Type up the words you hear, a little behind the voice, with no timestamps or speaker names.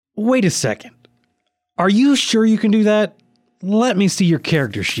Wait a second. Are you sure you can do that? Let me see your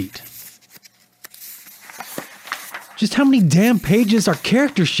character sheet. Just how many damn pages are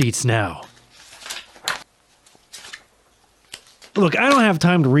character sheets now? Look, I don't have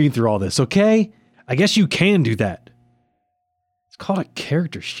time to read through all this, okay? I guess you can do that. It's called a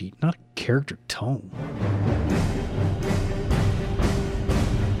character sheet, not a character tome.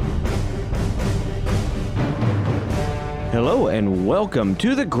 Hello and welcome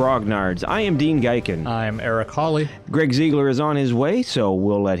to the Grognards. I am Dean Geiken. I'm Eric Hawley. Greg Ziegler is on his way, so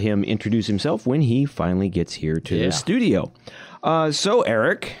we'll let him introduce himself when he finally gets here to the studio. So,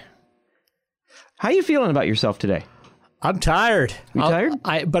 Eric, how you feeling about yourself today? I'm tired. You tired?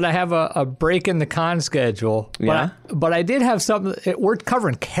 But I have a break in the con schedule. Yeah? But I did have something. We're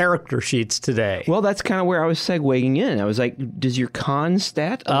covering character sheets today. Well, that's kind of where I was segueing in. I was like, does your con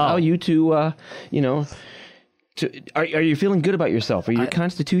stat allow you to, are you feeling good about yourself? Are your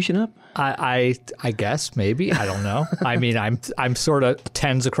constitution up? I guess maybe. I don't know. I mean, I'm sort of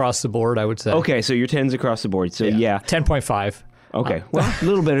 10s across the board, I would say. Okay, so you're 10s across the board. So yeah. 10.5. Okay, well, a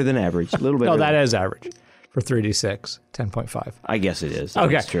little better than average. A little bit. No, that is average for 3d6. 10.5. I guess it is.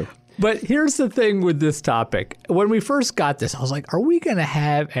 Okay. That's true. But here's the thing with this topic. When we first got this, I was like, are we going to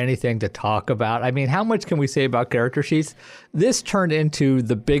have anything to talk about? I mean, how much can we say about character sheets? This turned into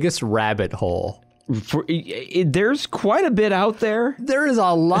the biggest rabbit hole. There's quite a bit out there. There is a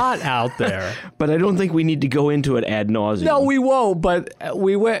lot out there. But I don't think we need to go into it ad nauseum. No, we won't. But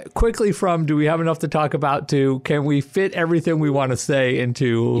we went quickly from do we have enough to talk about to can we fit everything we want to say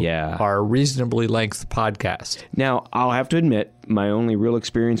into our reasonably length podcast? Now, I'll have to admit, my only real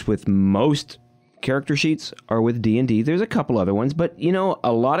experience with most character sheets are with D&D. There's a couple other ones, but,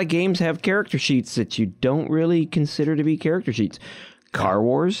 a lot of games have character sheets that you don't really consider to be character sheets. Car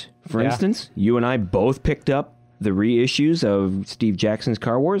Wars, for instance, you and I both picked up the reissues of Steve Jackson's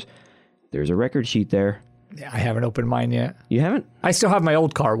Car Wars. There's a record sheet there. Yeah, I haven't opened mine yet. You haven't? I still have my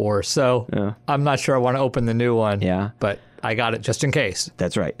old Car Wars, so I'm not sure I want to open the new one. Yeah. But I got it just in case.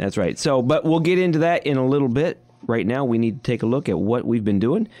 That's right. That's right. So, but we'll get into that in a little bit. Right now, we need to take a look at what we've been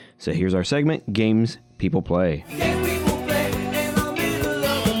doing. So here's our segment, Games People Play.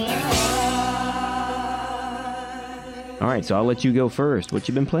 All right, so I'll let you go first. What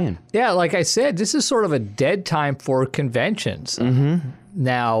you been playing? Yeah, like I said, this is sort of a dead time for conventions. Mm-hmm.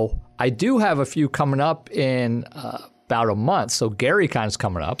 Now, I do have a few coming up in about a month. So GaryCon's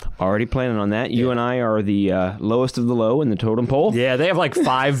coming up. Already planning on that. You and I are the lowest of the low in the totem pole. Yeah, they have like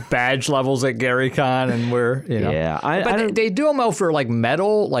 5 badge levels at GaryCon, and we're, Yeah. But they do them out for like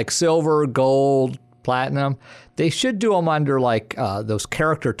metal, like silver, gold, platinum. They should do them under like those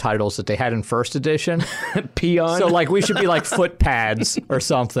character titles that they had in first edition. Peon. So like we should be like foot pads or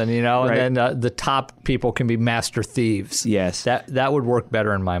something, Right. And then the top people can be master thieves. Yes. That would work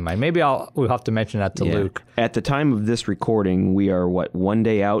better in my mind. Maybe we'll have to mention that to Luke. At the time of this recording, we are, one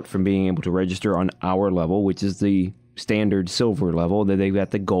day out from being able to register on our level, which is the standard silver level. They've got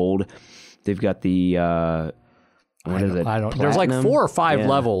the gold. They've got the... what is it? I don't. There's like 4 or 5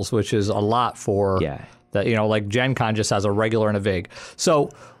 levels, which is a lot for that. Like Gen Con just has a regular and a VIG. So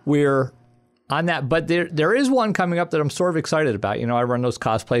we're on that, but there is one coming up that I'm sort of excited about. I run those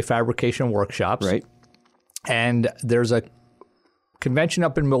cosplay fabrication workshops, right? And there's a convention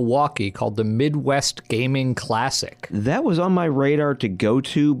up in Milwaukee called the Midwest Gaming Classic. That was on my radar to go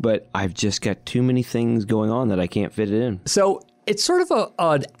to, but I've just got too many things going on that I can't fit it in. So it's sort of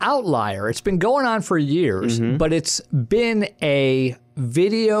an outlier. It's been going on for years, but it's been a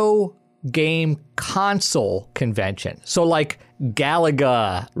video game console convention. So like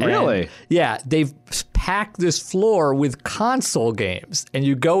Galaga. Really? They've packed this floor with console games, and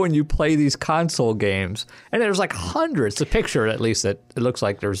you go and you play these console games, and there's like hundreds. The picture, at least, that it looks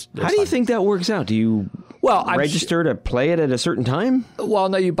like there's How do you think that works out? Do you register to play it at a certain time? Well,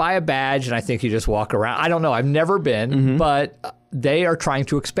 no, you buy a badge, and I think you just walk around. I don't know. I've never been, but they are trying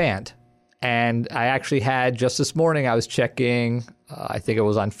to expand. And I actually had, just this morning, I was checking, I think it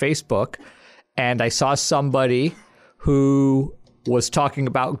was on Facebook, and I saw somebody who was talking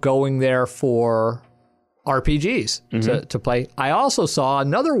about going there for RPGs to play. I also saw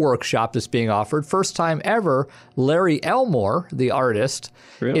another workshop that's being offered. First time ever, Larry Elmore, the artist,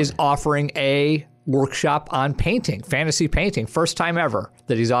 is offering a workshop on painting, fantasy painting. First time ever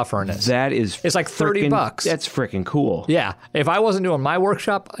that he's offering this. That is, it's like $30. That's freaking cool. Yeah, if I wasn't doing my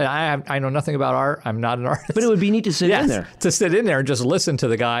workshop, I know nothing about art. I'm not an artist. But it would be neat to sit in there, and just listen to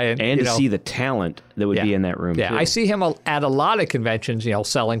the guy and to see the talent that would be in that room. Yeah, too. I see him at a lot of conventions,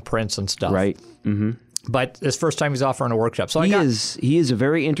 selling prints and stuff. Right. Mm-hmm. But it's first time he's offering a workshop. So he is a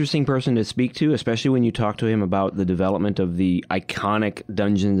very interesting person to speak to, especially when you talk to him about the development of the iconic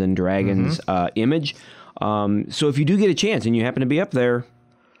Dungeons and Dragons image. So if you do get a chance and you happen to be up there,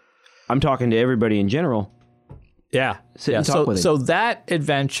 I'm talking to everybody in general. Yeah. Sit and talk with him. So that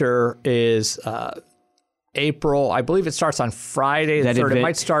adventure is April. I believe it starts on Friday the 3rd. It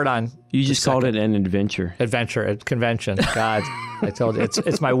might start on... You just called it an adventure. Adventure at convention. God, I told you.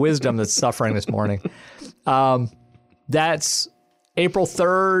 It's my wisdom that's suffering this morning. That's April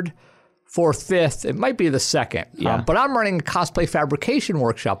 3rd, 4th, 5th. It might be the 2nd. Yeah. But I'm running a cosplay fabrication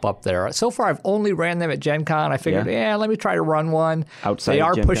workshop up there. So far, I've only ran them at Gen Con. I figured, let me try to run one. Outside They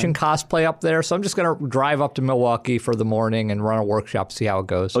are Gen pushing cosplay up there. So I'm just going to drive up to Milwaukee for the morning and run a workshop, see how it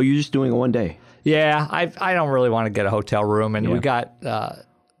goes. Oh, you're just doing it one day? Yeah, I don't really want to get a hotel room. And we got...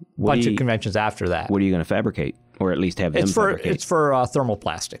 bunch of conventions after that. What are you going to fabricate, or at least have them fabricate? It's for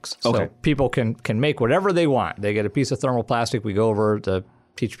thermoplastics. Okay. So people can make whatever they want. They get a piece of thermoplastic. We go over to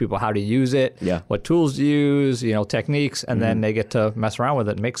teach people how to use it, what tools to use, techniques, and then they get to mess around with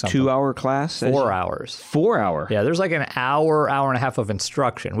it and make something. 2-hour class? 4 hours. 4 hour? Yeah, there's like an hour and a half of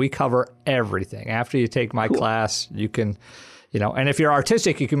instruction. We cover everything. After you take my class, you can... and if you're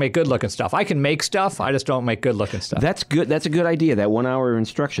artistic, you can make good-looking stuff. I can make stuff. I just don't make good-looking stuff. That's good. That's a good idea, that 1 hour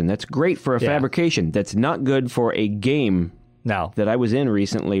instruction. That's great for a fabrication. That's not good for a game that I was in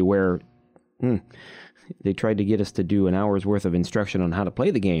recently where they tried to get us to do an hour's worth of instruction on how to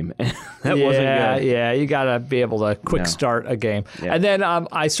play the game. That wasn't good. Yeah, you got to be able to quick start a game. Yeah. And then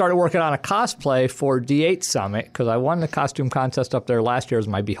I started working on a cosplay for D8 Summit because I won the costume contest up there last year as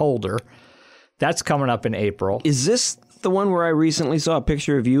my Beholder. That's coming up in April. Is this... the one where I recently saw a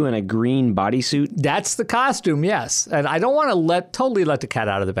picture of you in a green bodysuit? That's the costume, yes. And I don't want to totally let the cat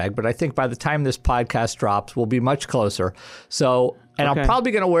out of the bag, but I think by the time this podcast drops, we'll be much closer. So, and I'm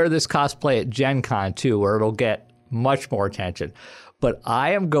probably going to wear this cosplay at Gen Con too, where it'll get much more attention. But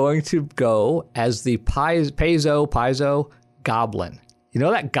I am going to go as the Paizo Goblin. You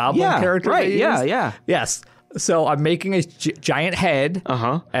know that goblin character? Right, yeah. Yes. So I'm making a giant head,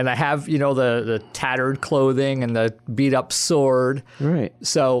 and I have, the tattered clothing and the beat-up sword. Right.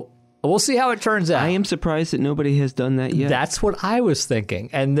 So we'll see how it turns out. I am surprised that nobody has done that yet. That's what I was thinking.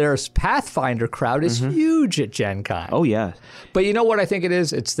 And their Pathfinder crowd is huge at Gen Con. Oh, yeah. But you know what I think it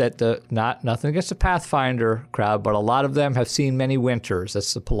is? It's that nothing against the Pathfinder crowd, but a lot of them have seen many winters.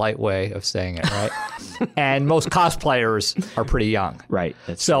 That's the polite way of saying it, right? And most cosplayers are pretty young. Right.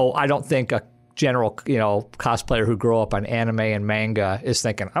 So I don't think a general, cosplayer who grew up on anime and manga is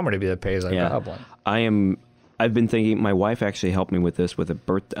thinking, I'm going to be the Paizo Goblin. I've been thinking, my wife actually helped me with this with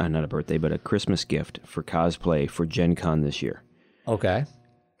not a birthday, but a Christmas gift for cosplay for Gen Con this year. Okay.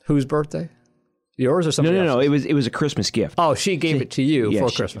 Whose birthday? Yours or somebody else's? No. It was a Christmas gift. Oh, she gave it to you for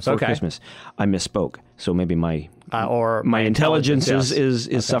Christmas. For Christmas. I misspoke. So maybe my my intelligence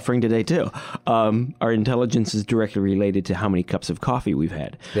is suffering today too. Our intelligence is directly related to how many cups of coffee we've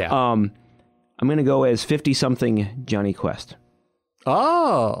had. Yeah. I'm going to go as 50-something Johnny Quest.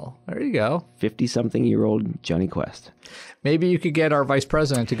 Oh, there you go. 50-something-year-old Johnny Quest. Maybe you could get our vice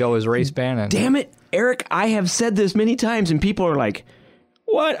president to go as Race Bannon. Damn it, Eric, I have said this many times, and people are like,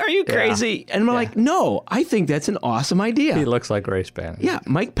 what? Are you crazy? And I'm like, no, I think that's an awesome idea. He looks like Race Bannon. Yeah,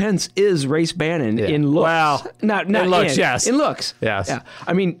 Mike Pence is Race Bannon in looks. Well, not in looks, yes. In looks. Yes. Yeah.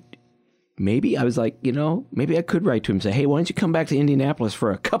 I mean... Maybe I was like, maybe I could write to him and say, hey, why don't you come back to Indianapolis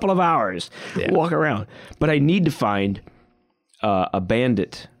for a couple of hours, walk around. But I need to find a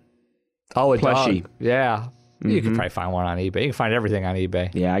bandit plushie. Dog. Yeah. You could probably find one on eBay. You can find everything on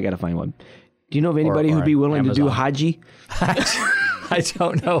eBay. Yeah, I got to find one. Do you know of anybody who'd be willing to do Haji? I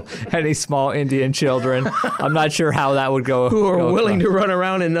don't know any small Indian children. I'm not sure how that would go. Who are willing to run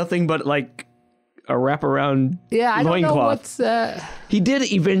around in nothing but like a wraparound I don't know what's He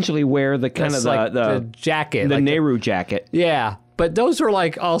did eventually wear the kind of the jacket, the Nehru jacket. Yeah, but those are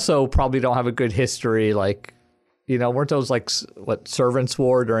like also probably don't have a good history. Like, weren't those like what servants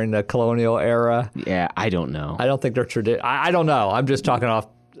wore during the colonial era? Yeah, I don't know. I don't think they're traditional. I don't know. I'm just talking off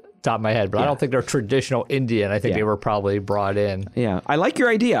the top of my head, but I don't think they're traditional Indian. I think they were probably brought in. Yeah, I like your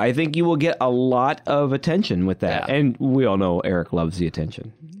idea. I think you will get a lot of attention with that, and we all know Eric loves the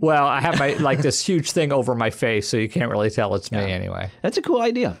attention. Well, I have this huge thing over my face, so you can't really tell it's me anyway. That's a cool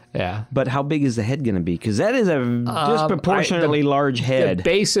idea. Yeah. But how big is the head going to be? Because that is a disproportionately large head. The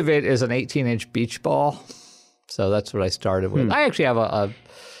base of it is an 18-inch beach ball. So that's what I started with. I actually have a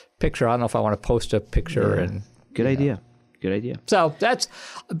picture. I don't know if I want to post a picture. Good idea. Good idea. So that's...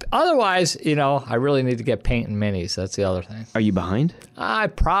 Otherwise, I really need to get paint and minis. That's the other thing. Are you behind? I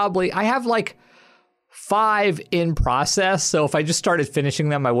have like 5 in process. So if I just started finishing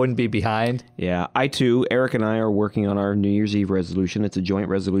them, I wouldn't be behind. Yeah, I too. Eric and I are working on our New Year's Eve resolution. It's a joint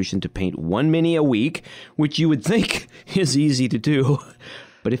resolution to paint 1 mini a week, which you would think is easy to do.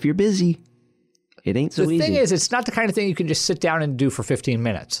 But if you're busy, it ain't so easy. The thing is, it's not the kind of thing you can just sit down and do for 15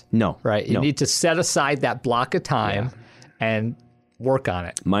 minutes. No. Right? You need to set aside that block of time and work on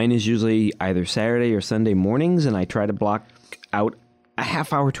it. Mine is usually either Saturday or Sunday mornings, and I try to block out a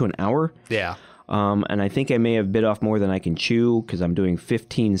half hour to an hour. Yeah. And I think I may have bit off more than I can chew because I'm doing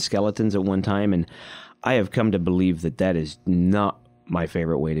 15 skeletons at one time, and I have come to believe that that is not my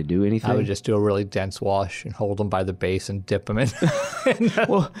favorite way to do anything. I would just do a really dense wash and hold them by the base and dip them in.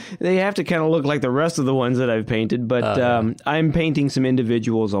 Well, they have to kind of look like the rest of the ones that I've painted, but I'm painting some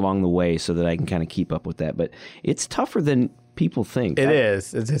individuals along the way so that I can kind of keep up with that. But it's tougher than people think. It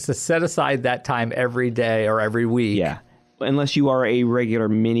is. It's just to set aside that time every day or every week. Yeah. Unless you are a regular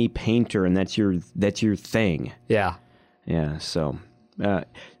mini painter and that's your thing. Yeah. Yeah. So,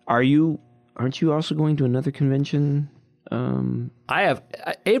 aren't you also going to another convention? I have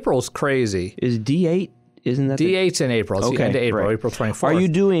April's crazy. Is D8? Isn't that D8's in April? It's the end of April, right. April 24th. Are you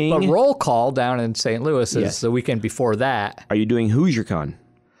doing? But Roll Call down in St. Louis is the weekend before that. Are you doing HoosierCon?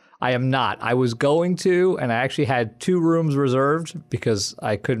 I am not. I was going to, and I actually had 2 rooms reserved because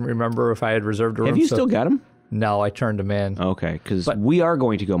I couldn't remember if I had reserved a room. Have you still got them? No, I turned them in. Okay, because we are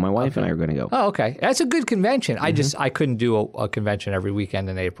going to go. My wife and I are going to go. Oh, okay. That's a good convention. I couldn't do a convention every weekend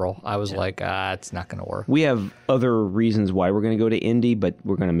in April. I was like, it's not going to work. We have other reasons why we're going to go to Indy, but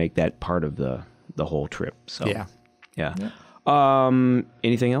we're going to make that part of the whole trip. So yeah.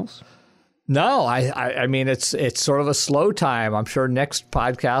 Anything else? No, I mean it's sort of a slow time. I'm sure next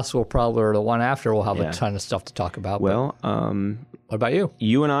podcast will probably, or the one after, we'll have a ton of stuff to talk about. Well, what about you?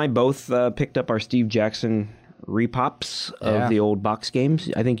 You and I both picked up our Steve Jackson repops of the old box games.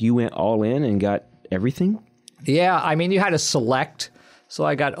 I think you went all in and got everything. Yeah, I mean you had to select. So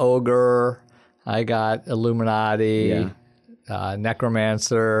I got Ogre, I got Illuminati,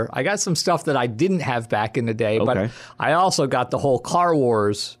 Necromancer. I got some stuff that I didn't have back in the day, but I also got the whole Car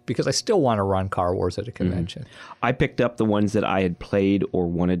Wars because I still want to run Car Wars at a convention. I picked up the ones that I had played or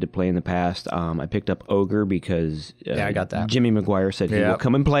wanted to play in the past. I picked up Ogre because I got that. Jimmy McGuire said he will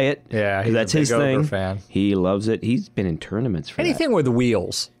come and play it. Yeah, because that's his thing. Ogre fan. He loves it. He's been in tournaments for anything with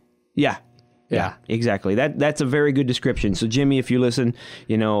wheels. Yeah, exactly. That's a very good description. So, Jimmy, if you listen,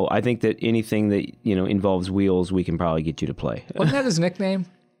 I think that anything that, involves wheels, we can probably get you to play. Wasn't that his nickname?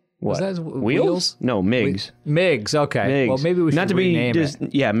 What? Was that his Wheels? No, Migs. Migs, okay. Migs. Well, maybe we should rename it.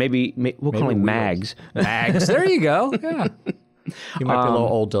 Yeah, maybe we'll call him Mags. Mags. There you go. Yeah. You might be a little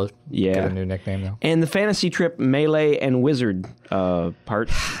old to get a new nickname, though. And the Fantasy Trip Melee and Wizard part.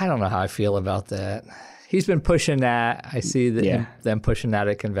 I don't know how I feel about that. He's been pushing that. I see them pushing that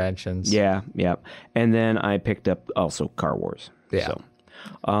at conventions. Yeah. And then I picked up also Car Wars. Yeah.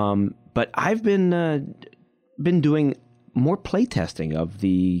 So, but I've been doing more playtesting of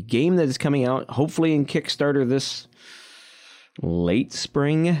the game that is coming out, hopefully in Kickstarter this late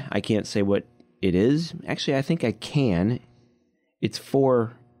spring. I can't say what it is. Actually, I think I can. It's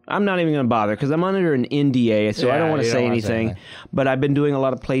for... I'm not even going to bother because I'm under an NDA, so I don't want to say anything. But I've been doing a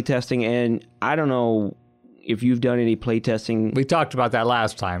lot of playtesting, and I don't know if you've done any playtesting. We talked about that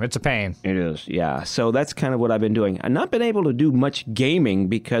last time. It's a pain. It is, yeah. So that's kind of what I've been doing. I've not been able to do much gaming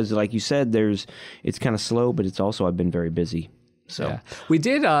because, like you said, it's kind of slow, but it's also I've been very busy. So we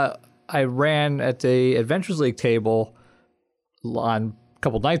did. I ran at the Adventures League table on a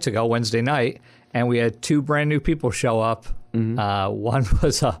couple nights ago, Wednesday night, and we had 2 brand new people show up. One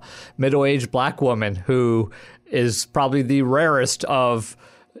was a middle-aged black woman who is probably the rarest of,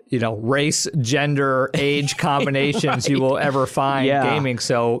 race, gender, age combinations you will ever find gaming.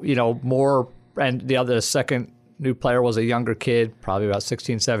 So, more, and the second new player was a younger kid, probably about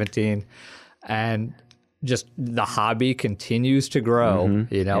 16, 17. And just the hobby continues to grow.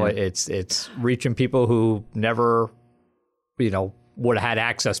 It's reaching people who never, would have had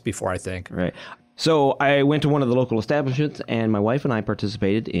access before, I think. Right. So I went to one of the local establishments, and my wife and I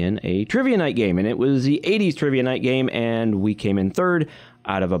participated in a trivia night game, and it was the 80s trivia night game, and we came in 3rd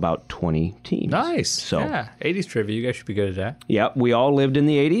out of about 20 teams. Nice. So, 80s trivia. You guys should be good at that. Yeah, we all lived in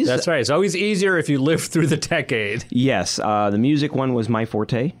the 80s. That's right. It's always easier if you live through the decade. Yes. The music one was my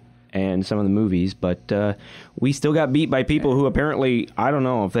forte, and some of the movies, but we still got beat by people who apparently, I don't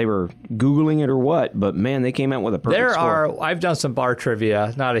know if they were Googling it or what, but man, they came out with a perfect score. I've done some bar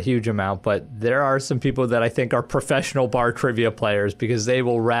trivia, not a huge amount, but there are some people that I think are professional bar trivia players because they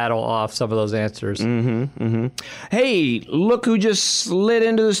will rattle off some of those answers. Hey, look who just slid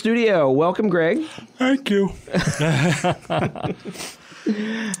into the studio. Welcome, Greg. Thank you.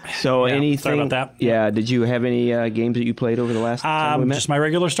 So anything? Sorry about that. Yeah. Did you have any games that you played over the last time we met? Just my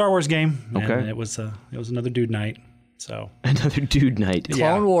regular Star Wars game. Okay. And it was another dude night. So Another dude night.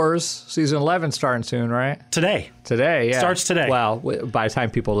 Clone Wars season 11 starting soon, right? today. Today, yeah. Starts today. Well, by the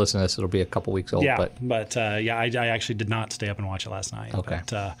time people listen to this, it'll be a couple weeks old. Yeah, But I actually did not stay up and watch it last night. Okay.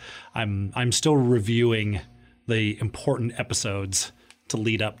 But I'm still reviewing the important episodes to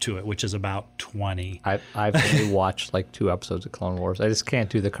lead up to it, which is about 20. I've only watched like 2 episodes of Clone Wars. I just can't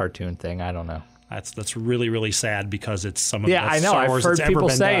do the cartoon thing. I don't know. That's really, really sad because it's some of the Yeah, I best know. Star I've Wars heard that's ever people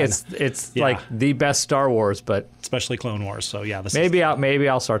been say done. it's Yeah. like the best Star Wars, but Especially Clone Wars. So yeah, maybe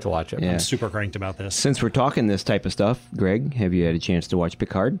I'll start to watch it. Yeah. I'm super cranked about this. Since we're talking this type of stuff, Greg, have you had a chance to watch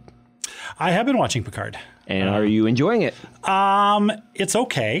Picard? I have been watching Picard. And are you enjoying it? It's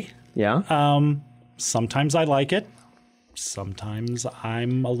okay. Yeah. Sometimes I like it. Sometimes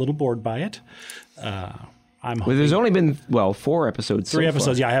I'm a little bored by it. Well, there's only been 4 episodes. 3 so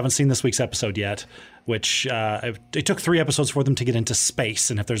episodes. Far. Yeah, I haven't seen this week's episode yet, which it took 3 episodes for them to get into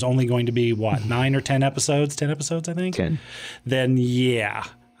space. And if there's only going to be, 9 or 10 episodes? 10 episodes, I think? 10. Then, yeah,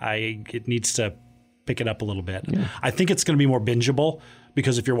 it needs to pick it up a little bit. Yeah. I think it's going to be more bingeable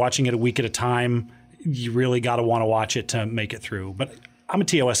because if you're watching it a week at a time, you really got to want to watch it to make it through. But I'm a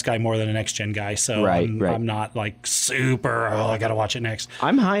TOS guy more than a next gen guy, so I'm not like super, I got to watch it next.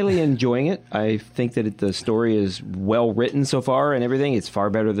 I'm highly enjoying it. I think that the story is well written so far and everything. It's far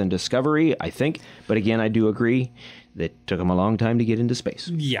better than Discovery, I think. But again, I do agree that it took them a long time to get into space.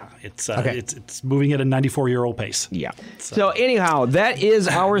 Yeah, it's moving at a 94-year-old pace. Yeah. So anyhow, that is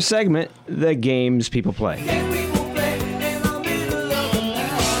our segment, The Games People Play.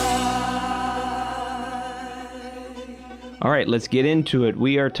 All right, let's get into it.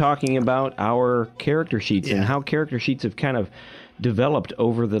 We are talking about our character sheets and how character sheets have kind of developed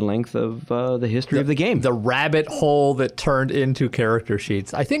over the length of the history of the game. The rabbit hole that turned into character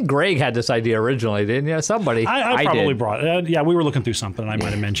sheets. I think Greg had this idea originally, didn't you? Somebody. I probably did. brought it. Yeah, we were looking through something, and I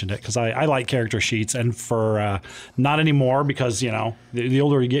might have mentioned it because I like character sheets, and for not anymore because the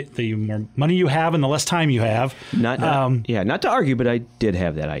older you get, the more money you have, and the less time you have. Not to argue, but I did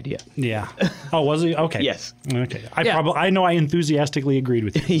have that idea. Yeah. Oh, was he? Okay. Yes. Okay. I know I enthusiastically agreed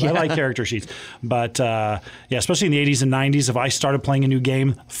with you. I like character sheets, but especially in the 80s and 90s, if I started playing a new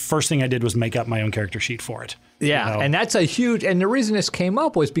game, first thing I did was make up my own character sheet for it. Yeah, and that's a huge, and the reason this came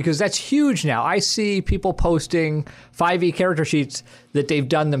up was because that's huge now. I see people posting 5e character sheets that they've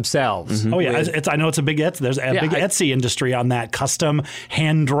done themselves. Mm-hmm. Oh yeah, I know it's a big there's a big Etsy industry on that, custom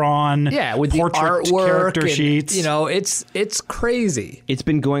hand-drawn with portrait the artwork character and, sheets. It's crazy. It's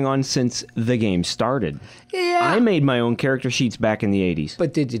been going on since the game started. Yeah. I made my own character sheets back in the 80s.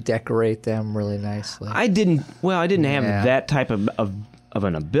 But did you decorate them really nicely? I didn't have that type of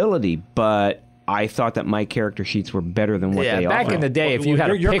an ability, but I thought that my character sheets were better than what they are. Back in the day, if you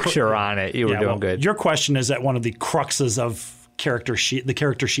had a picture on it, you were doing good. Your question is at one of the cruxes of the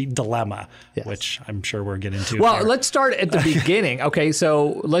character sheet dilemma, which I'm sure we're getting into. Well, let's start at the beginning. Okay,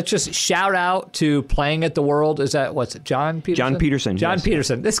 so let's just shout out to Playing at the World. Is that, what's it, John Peterson? John Peterson. John yes.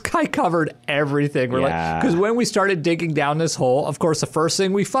 Peterson. This guy covered everything. Because when we started digging down this hole, of course, the first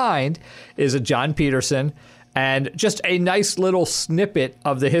thing we find is a John Peterson and just a nice little snippet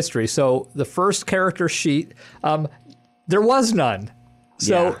of the history. So the first character sheet, there was none.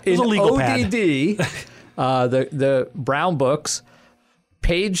 So in ODD, the Brown books,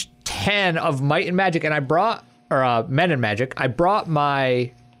 page 10 of Might and Magic, and I brought, Men and Magic. I brought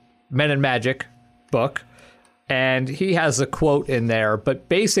my Men and Magic book, and he has a quote in there, but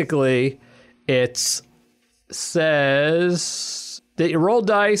basically it says that you roll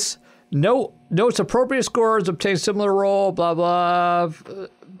dice, notes appropriate scores, obtain similar roll, blah, blah.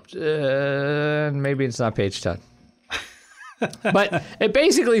 Maybe it's not page 10. But it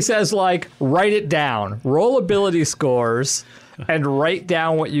basically says, write it down. Roll ability scores and write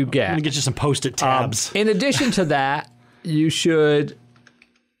down what you get. I'm going to get you some Post-it tabs. In addition to that, you should...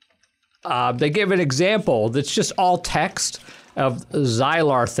 they give an example that's just all text of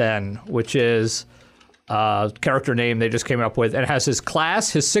Xylarthen, which is... character name they just came up with, and it has his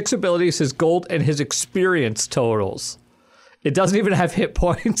class, his 6 abilities, his gold, and his experience totals. It doesn't even have hit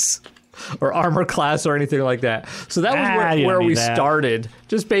points or armor class or anything like that. So that was where we started.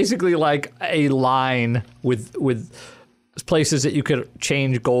 Just basically like a line with places that you could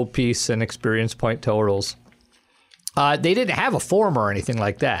change gold piece and experience point totals. They didn't have a form or anything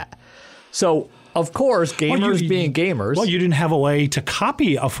like that. So, of course, gamers being gamers... Well, you didn't have a way to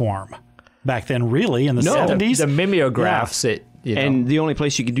copy a form back then, really, in the 70s. The mimeographs And the only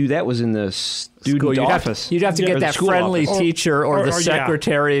place you could do that was in the student office. You'd have to get that friendly teacher or the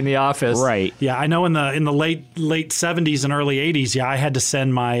secretary in the office. Right. Yeah, I know in the late 70s and early 80s, I had to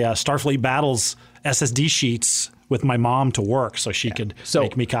send my Starfleet Battles SSD sheets with my mom to work so she could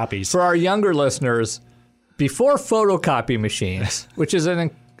make me copies. For our younger listeners, before photocopy machines, which is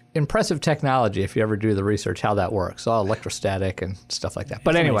an impressive technology if you ever do the research how that works, all electrostatic and stuff like that.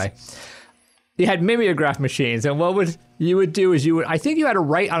 But anyway, you had mimeograph machines, and what you would do is I think you had to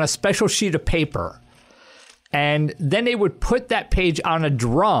write on a special sheet of paper, and then they would put that page on a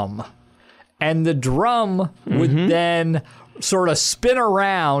drum, and the drum would then sort of spin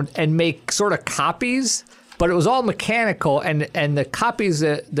around and make sort of copies, but it was all mechanical, and the copies,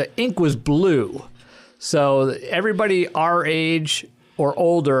 the ink was blue. So everybody our age or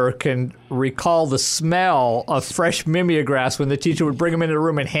older can recall the smell of fresh mimeographs when the teacher would bring them into the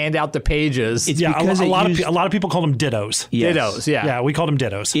room and hand out the pages. A lot of people called them dittos. Yes. Dittos, yeah. Yeah, we called them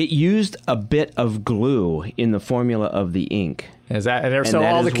dittos. It used a bit of glue in the formula of the ink. So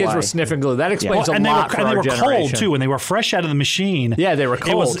all the kids were sniffing glue. That explains a lot for our generation. And they were cold too, and they were fresh out of the machine. Yeah, they were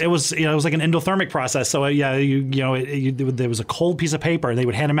cold. It was like an endothermic process. So there was a cold piece of paper, and they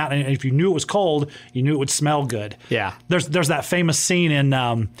would hand them out. And if you knew it was cold, you knew it would smell good. Yeah. There's that famous scene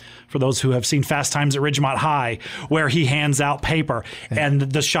in for those who have seen Fast Times at Ridgemont High, where he hands out paper, and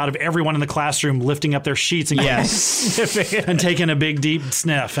the shot of everyone in the classroom lifting up their sheets and and taking a big deep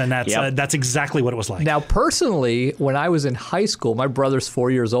sniff, and that's exactly what it was like. Now, personally, when I was in high school, my brother's 4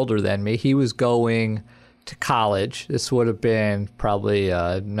 years older than me. He was going to college. This would have been probably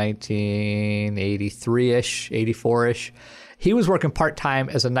 1983-ish, 84-ish. He was working part-time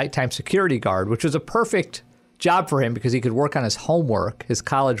as a nighttime security guard, which was a perfect job for him because he could work on his homework, his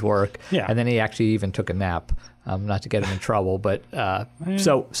college work, and then he actually even took a nap, not to get him in trouble, but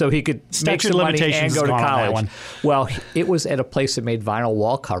so he could make some money and go to college. Well, it was at a place that made vinyl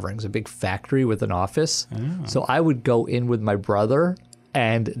wall coverings, a big factory with an office. Oh. So I would go in with my brother,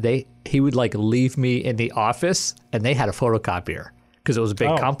 and he would leave me in the office, and they had a photocopier because it was a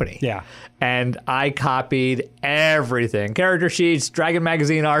big company. Yeah. And I copied everything, character sheets, Dragon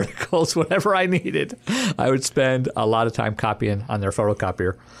Magazine articles, whatever I needed. I would spend a lot of time copying on their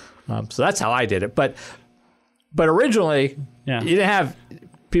photocopier. So that's how I did it. But originally,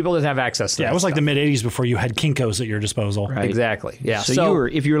 people didn't have access to that. It was like the mid-'80s before you had Kinkos at your disposal. Right. Exactly. Yeah. So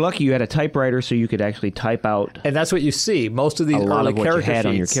if you were lucky, you had a typewriter so you could actually type out. And that's what you see. Most of these early character sheets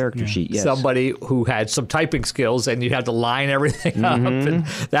on your character sheet. Yes. Somebody who had some typing skills, and you had to line everything up. And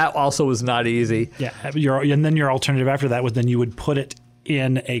that also was not easy. Yeah. And then your alternative after that was then you would put it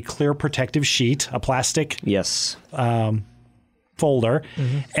in a clear protective sheet, a plastic. Yes. Folder,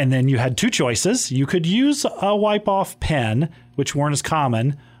 and then you had two choices. You could use a wipe-off pen, which weren't as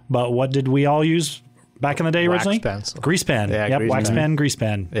common, but what did we all use back in the day originally? Pencil. Grease pen. Yeah, wax pen, grease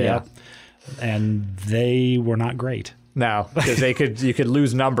pen. Yeah. Yep. And they were not great. No, because you could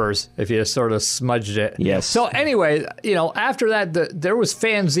lose numbers if you sort of smudged it. Yes. So anyway, after that, there was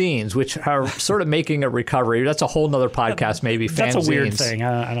fanzines, which are sort of making a recovery. That's a whole nother podcast, maybe. Fanzines. That's a weird thing.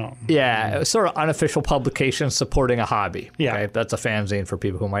 I don't. Yeah, it was sort of unofficial publication supporting a hobby. Yeah, okay? That's a fanzine for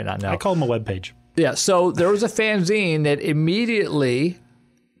people who might not know. I call them a web page. Yeah. So there was a fanzine that immediately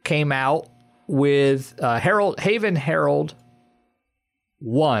came out with Haven Herald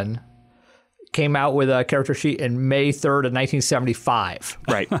 1. Came out with a character sheet in May 3rd of 1975.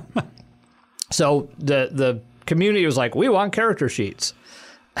 Right. So the community was like, we want character sheets.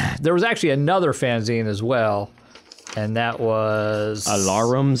 There was actually another fanzine as well, and that was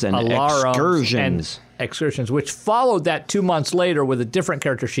Alarums and Excursions, which followed that 2 months later with a different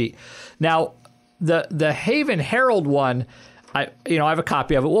character sheet. Now, the Haven Herald one, I have a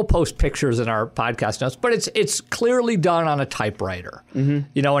copy of it. We'll post pictures in our podcast notes, but it's clearly done on a typewriter. And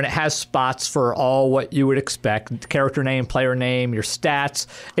it has spots for all what you would expect: character name, player name, your stats.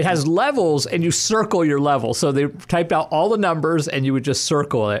 It has levels, and you circle your level. So they typed out all the numbers, and you would just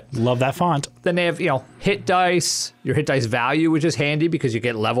circle it. Love that font. Then they have hit dice, your hit dice value, which is handy because you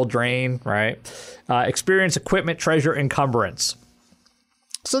get level drain, right? Experience, equipment, treasure, encumbrance.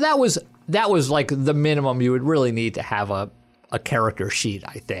 So that was like the minimum you would really need to have a character sheet,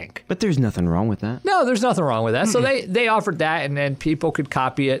 I think. But there's nothing wrong with that. No, there's nothing wrong with that. So they offered that, and then people could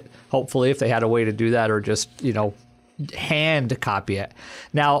copy it, hopefully, if they had a way to do that, or just, hand copy it.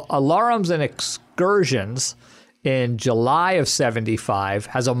 Now, Alarums and Excursions in July of 75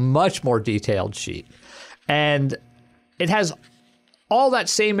 has a much more detailed sheet. And it has all that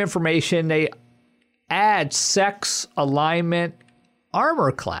same information. They add sex, alignment,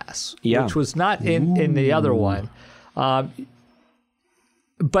 armor class, which was not in the other one.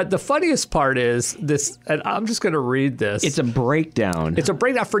 But the funniest part is this, and I'm just going to read this. It's a breakdown. It's a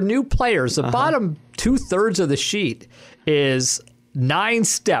breakdown for new players. The bottom 2/3 of the sheet is 9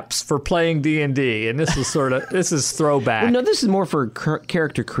 steps for playing D&D, and this is throwback. Well, no, this is more for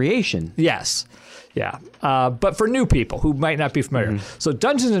character creation. Yes. Yeah. But for new people who might not be familiar. So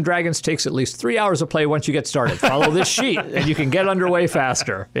Dungeons & Dragons takes at least 3 hours of play once you get started. Follow this sheet, and you can get underway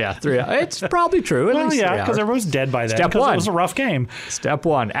faster. Yeah, 3 hours. It's probably true. At least 3 hours. Because everyone's dead by then. Step 1. It was a rough game. Step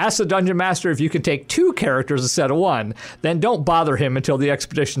 1. Ask the Dungeon Master if you can take 2 characters instead of 1. Then don't bother him until the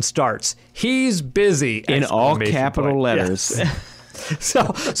expedition starts. He's busy. In all capital letters. Yes.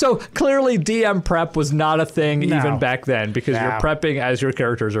 So clearly DM prep was not a thing even back then, because you're prepping as your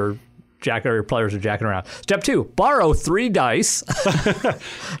characters are your players are jacking around. Step 2, borrow 3 dice,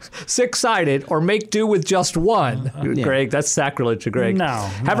 6-sided, or make do with just 1. Greg, that's sacrilege to Greg.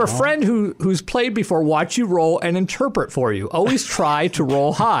 Have a friend who's played before watch you roll and interpret for you. Always try to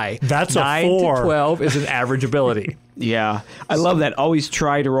roll high. That's 9 a 4. to 12 is an average ability. Yeah, I love that. Always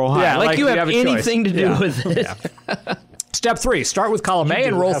try to roll high. Yeah, like you have a anything choice. to do with it. Step 3, start with column A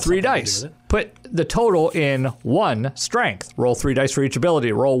and roll 3 dice. Put the total in 1 strength. Roll 3 dice for each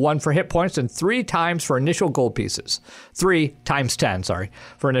ability. Roll 1 for hit points and 3 times for initial gold pieces. 3 times 10,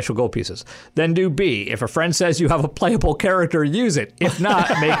 for initial gold pieces. Then do B. If a friend says you have a playable character, use it. If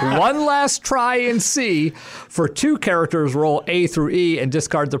not, make one last try in C. For 2 characters, roll A through E and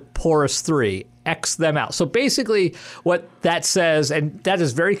discard the poorest 3. X them out. So basically what that says, and that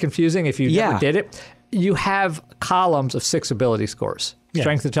is very confusing if you never did it, you have columns of 6 ability scores.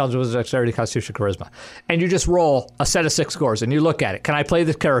 Strength, intelligence, dexterity, constitution, charisma. And you just roll a set of 6 scores and you look at it. Can I play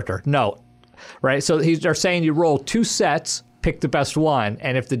this character? No. Right? So they're saying you roll 2 sets, pick the best one,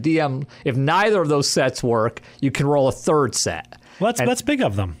 and if neither of those sets work, you can roll a 3rd set. Well, that's big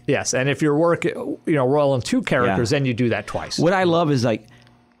of them. Yes, and if you're rolling 2 characters, then you do that twice. What I love is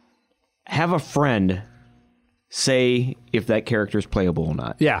have a friend say if that character is playable or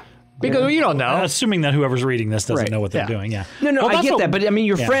not. Yeah. Because you don't know. Assuming that whoever's reading this doesn't know what they're doing, No, I get that, but I mean,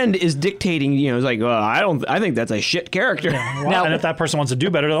 your friend is dictating. It's like, I think that's a shit character. Well, and if that person wants to do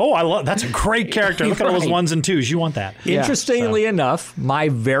better, that's a great character. Look at all those 1s and 2s. You want that. Interestingly enough, my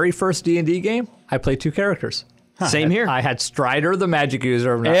very first D&D game, I played 2 characters. Same here. I had Strider, the magic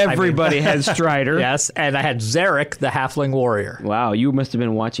user. Everybody had Strider. Yes, and I had Zarek, the halfling warrior. Wow, you must have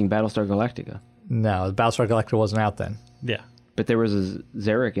been watching Battlestar Galactica. No, Battlestar Galactica wasn't out then. Yeah. But there was a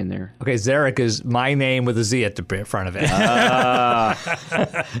Zarek in there. Okay, Zarek is my name with a Z at the front of it.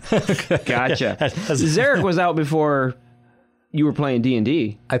 Gotcha. Zarek was out before you were playing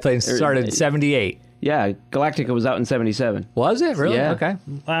D&D. I started in 78. Yeah, Galactica was out in 77. Was it? Really? Yeah. Okay.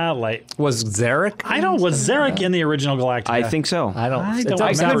 Late. Was Zarek? Was Zarek in the original Galactica? I think so.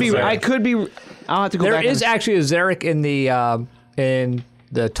 I could be. I'll have to go back. There is actually a Zarek in the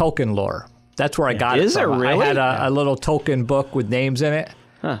Tolkien lore. That's where I got it from. Is there really? I had a little Tolkien book with names in it.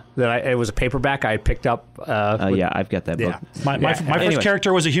 Huh. It was a paperback I had picked up. I've got that book. My first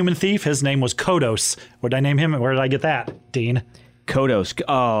character was a human thief. His name was Kodos. What did I name him? Where did I get that, Dean? Kodos.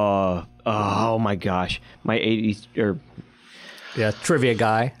 Oh my gosh. My 80s trivia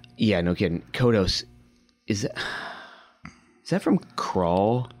guy. Yeah, no kidding. Kodos. Is that from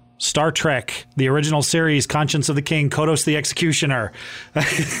Krull? Star Trek, the original series, Conscience of the King, Kodos the Executioner.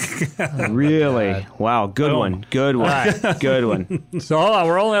 Really? Wow, good one. Good one. Right. Good one. So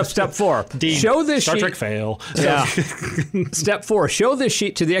we're only up step 4. Show this Star sheet. Trek fail. Yeah. Step 4, show this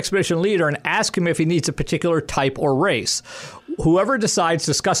sheet to the expedition leader and ask him if he needs a particular type or race. Whoever decides,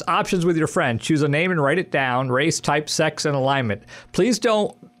 discuss options with your friend. Choose a name and write it down, race, type, sex, and alignment. Please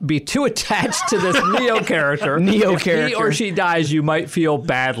don't be too attached to this Neo character. If he or she dies, you might feel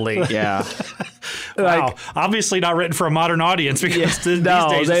badly. Yeah. Wow. Obviously not written for a modern audience, because these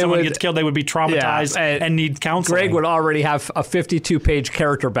days if someone gets killed, they would be traumatized and need counseling. Greg would already have a 52-page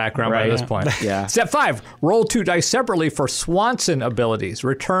character background by this point. Yeah. Step 5, roll 2 dice separately for Swanson abilities.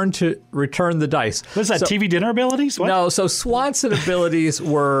 Return the dice. What is that, TV dinner abilities? What? No, so Swanson abilities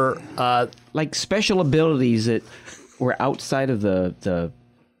were... like special abilities that were outside of the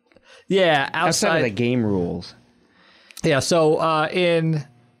outside of the game rules. Yeah, so in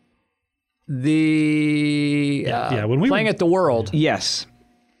the when we playing at the World, yes,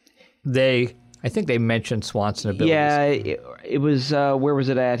 I think they mentioned Swanson abilities. Yeah, it was where was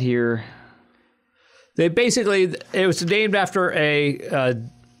it at here? It was named after a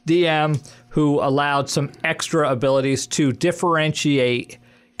DM who allowed some extra abilities to differentiate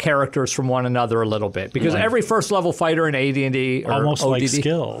characters from one another a little bit, because every first level fighter in AD&D or almost ODD like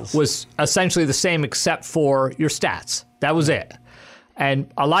skills was essentially the same except for your stats. That was it.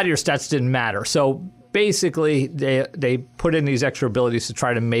 And a lot of your stats didn't matter. So basically they put in these extra abilities to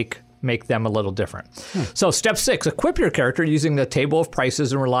try to make them a little different. So step 6, equip your character using the table of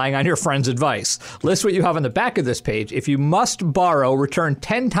prices and relying on your friend's advice. List what you have on the back of this page. If you must borrow, return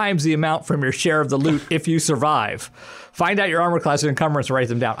 10 times the amount from your share of the loot if you survive. Find out your armor class and encumbrance and write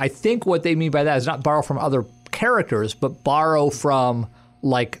them down. I think what they mean by that is not borrow from other characters, but borrow from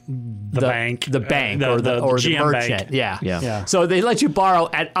like the bank or the GM bank. merchant. Yeah. So they let you borrow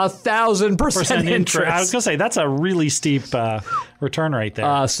at 1,000% interest. I was going to say, that's a really steep return right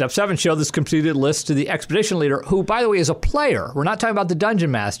there. Step 7, show this completed list to the expedition leader, who, by the way, is a player. We're not talking about the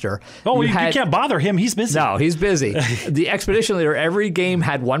dungeon master. Oh, you can't bother him. He's busy. No, he's busy. The expedition leader, every game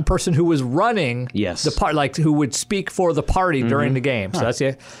had one person who was running the part, like who would speak for the party during the game. So that's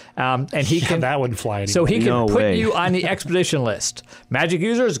it. And he can that wouldn't fly anymore. So he can put you on the expedition list. Magic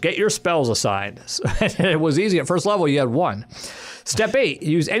users, get your spells assigned. It was easy. At first level, you had 1. Step 8,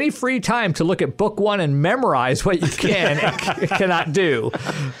 use any free time to look at book 1 and memorize what you can and cannot do.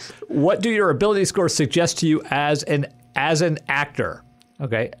 What do your ability scores suggest to you as an actor?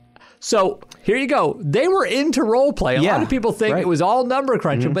 Okay. So here you go. They were into role play. A lot of people think it was all number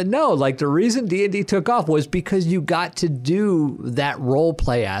crunching, but no, like the reason D&D took off was because you got to do that role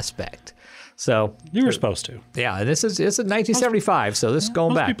play aspect. So you were supposed to. Yeah, it's 1975, so this is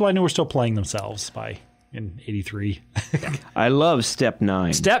going back. Most people I knew were still playing themselves in 83. I love step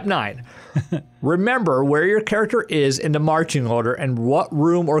 9. Step 9. Remember where your character is in the marching order and what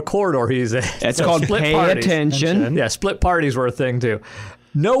room or corridor he's in. It's called pay attention. Yeah, split parties were a thing too.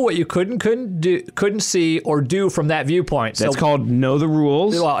 Know what you couldn't see or do from that viewpoint. That's called know the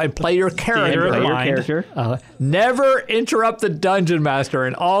rules. Well, and play your character. Never interrupt the dungeon master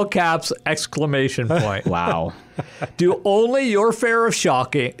in all caps! ! Wow. Do only your fair of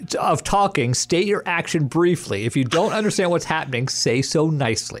talking. State your action briefly. If you don't understand what's happening, say so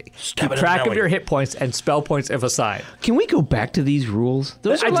nicely. Keep track of your hit points and spell points if assigned. Can we go back to these rules?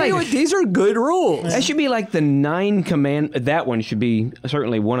 These are good rules. That should be like the 9 command. That one should be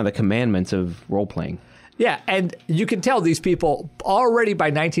certainly one of the commandments of role playing. Yeah, and you can tell these people already by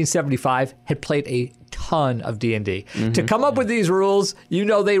 1975 had played a ton of D&D. To come up with these rules,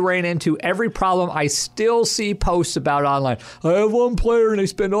 they ran into every problem I still see posts about online. I have one player and they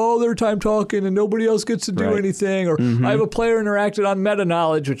spend all their time talking and nobody else gets to do anything. Or I have a player and they're acting on meta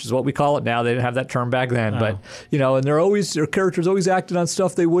knowledge, which is what we call it now. They didn't have that term back then. But, and their characters always acting on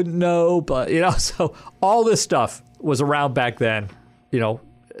stuff they wouldn't know. But, so all this stuff was around back then.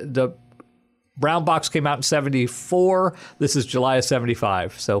 The Brown Box came out in 74. This is July of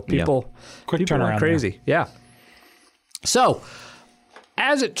 75. So people went crazy. There. Yeah. So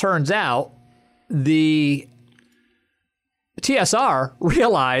as it turns out, the TSR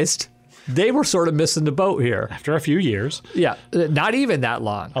realized they were sort of missing the boat here. After a few years. Yeah. Not even that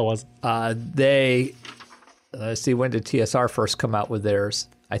long. Oh, was they, let's see, when did TSR first come out with theirs?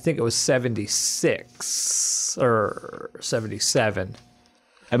 I think it was 76 or 77.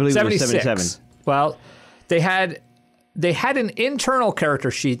 I believe 76. It was 77. Well, they had an internal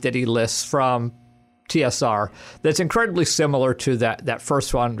character sheet that he lists from TSR that's incredibly similar to that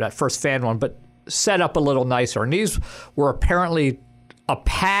first one, that first fan one, but set up a little nicer. And these were apparently a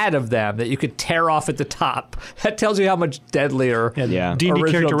pad of them that you could tear off at the top. That tells you how much deadlier. D&D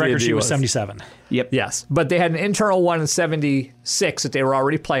character record sheet was 77. Yep. Yes, but they had an internal one in 76 that they were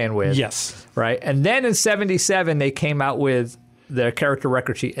already playing with. Yes. Right, and then in 77 they came out with their character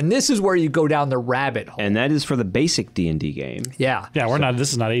record sheet, and this is where you go down the rabbit hole. And that is for the basic D&D game. Yeah. Yeah,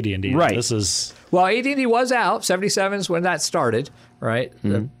 this is not AD&D. Right. This is... Well, AD&D was out. 77 is when that started, right?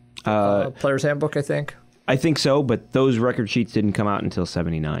 The Player's Handbook, I think. I think so, but those record sheets didn't come out until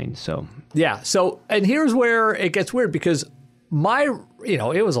 79, so... Yeah, so, and here's where it gets weird, because it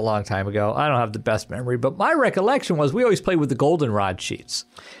was a long time ago. I don't have the best memory, but my recollection was we always played with the Goldenrod sheets.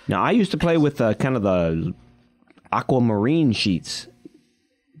 Now, I used to play with kind of the aquamarine sheets,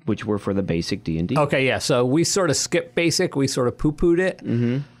 which were for the basic D&D. Okay, yeah. So we sort of skipped basic. We sort of poo-pooed it.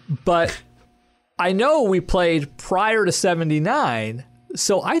 Mm-hmm. But I know we played prior to 79,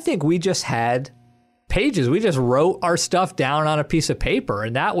 so I think we just had pages. We just wrote our stuff down on a piece of paper,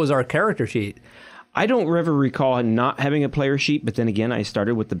 and that was our character sheet. I don't ever recall not having a player sheet, but then again, I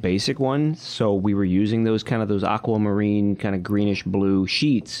started with the basic one, so we were using those aquamarine, kind of greenish blue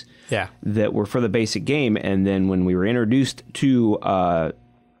sheets that were for the basic game, and then when we were introduced to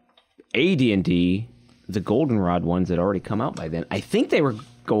AD&D, the Goldenrod ones had already come out by then. I think they were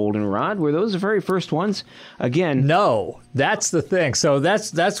Goldenrod. Were those the very first ones? Again, no, that's the thing. So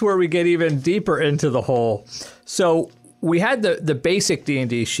that's where we get even deeper into the hole. So we had the basic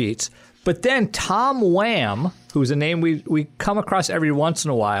D&D sheets. But then Tom Wham, who's a name we come across every once in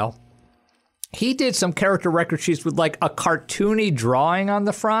a while, he did some character record sheets with like a cartoony drawing on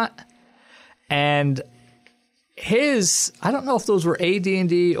the front. And his, I don't know if those were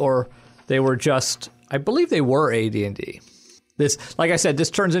AD&D or they were just, I believe they were AD&D. This, like I said, this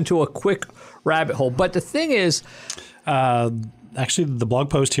turns into a quick rabbit hole. But the thing is, actually, the blog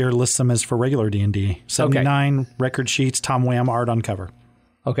post here lists them as for regular D&D. 79 record sheets, Tom Wham art on cover.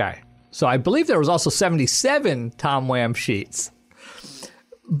 Okay. So I believe there was also 77 Tom Wham sheets.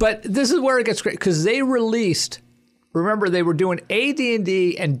 But this is where it gets great, because they released, remember, they were doing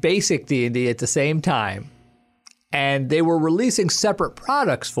AD&D and basic D&D at the same time. And they were releasing separate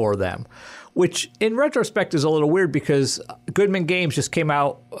products for them, which in retrospect is a little weird because Goodman Games just came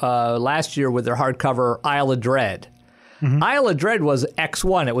out last year with their hardcover Isle of Dread. Mm-hmm. Isle of Dread was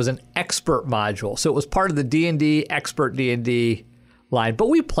X1. It was an expert module. So it was part of the D&D, expert D&D line. But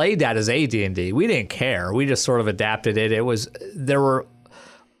we played that as AD&D. We didn't care. We just sort of adapted it. There were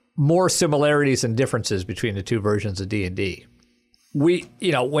more similarities and differences between the two versions of D&D. We,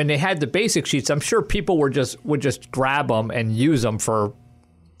 when they had the basic sheets, I'm sure people would just grab them and use them for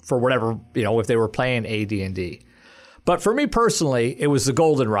whatever, if they were playing AD&D. But for me personally, it was the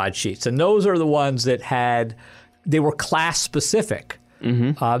Goldenrod sheets. And those are the ones that they were class specific.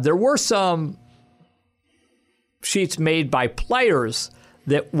 Mm-hmm. There were some sheets made by players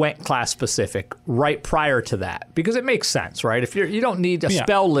that went class specific right prior to that, because it makes sense, right? If you don't need a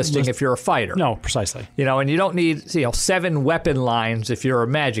spell listing if you're a fighter. No, precisely. And you don't need 7 weapon lines if you're a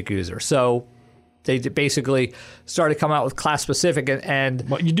magic user. So they basically started coming out with class specific and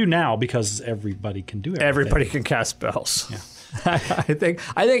well, you do now because everybody can do everything. Everybody can cast spells. Yeah. I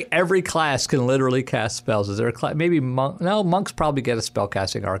think every class can literally cast spells. Is there a class? Maybe monks probably get a spell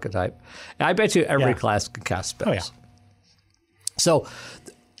casting archetype. I bet you every class can cast spells. Oh, yeah. So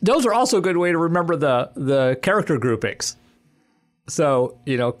those are also a good way to remember the character groupings. So,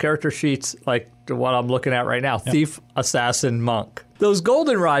 character sheets like the one I'm looking at right now, Thief, Assassin, Monk. Those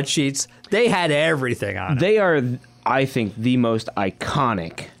Goldenrod sheets, they had everything on them. They are, I think, the most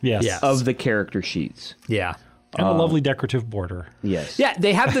iconic of the character sheets. Yeah. And a lovely decorative border. Yes. Yeah,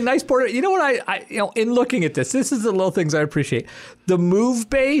 they have the nice border. You know what I in looking at this is the little things I appreciate. The move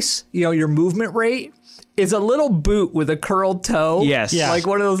base, your movement rate, is a little boot with a curled toe. Yes. Like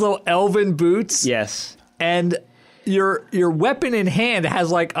one of those little elven boots. Yes. And your weapon in hand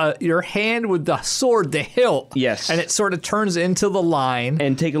has like your hand with the sword, the hilt. Yes. And it sort of turns into the line.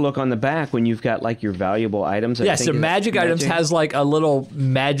 And take a look on the back when you've got like your valuable items. Yes, the magic items has like a little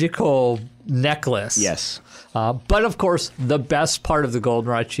magical necklace. Yes. But of course, the best part of the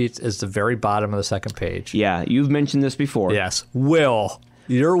Goldenrod sheets is the very bottom of the second page. Yeah, you've mentioned this before. Yes. Will.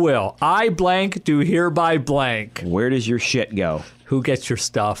 Your will. I blank do hereby blank. Where does your shit go? Who gets your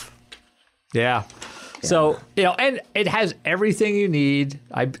stuff? Yeah. So, and it has everything you need.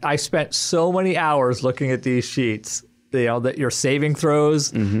 I spent so many hours looking at these sheets, that your saving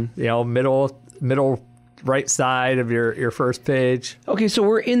throws, middle right side of your first page. Okay, so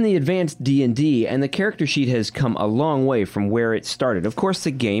we're in the advanced D&D, and the character sheet has come a long way from where it started. Of course,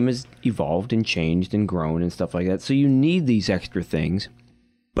 the game has evolved and changed and grown and stuff like that, so you need these extra things.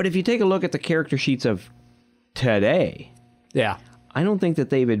 But if you take a look at the character sheets of today, I don't think that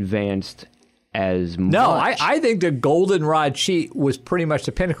they've advanced as much. No, I think the Goldenrod sheet was pretty much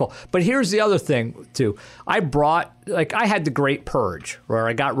the pinnacle. But here's the other thing, too. I had the Great Purge, where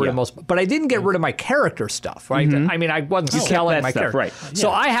I got rid of most, but I didn't get rid of my character stuff, right? Mm-hmm. I mean, I wasn't selling my character. Right.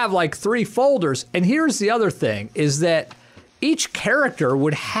 So I have like 3 folders, and here's the other thing, is that each character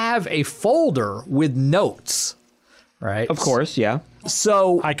would have a folder with notes, right? Of course, yeah.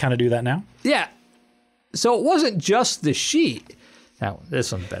 So I kind of do that now. Yeah. So it wasn't just the sheet. Now,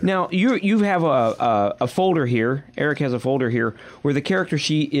 this one's better. Now, you have a folder here. Eric has a folder here where the character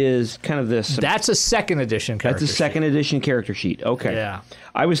sheet is kind of this. That's a second edition character sheet. That's a second edition character sheet. Okay. Yeah.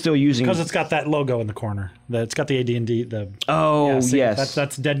 I was still using... Because it's got that logo in the corner. It's got the AD&D. Yes.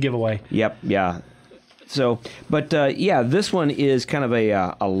 That's a dead giveaway. Yep, yeah. So, but this one is kind of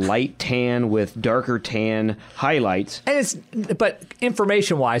a light tan with darker tan highlights. And but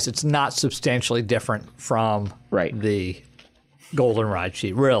information-wise, it's not substantially different from the Goldenrod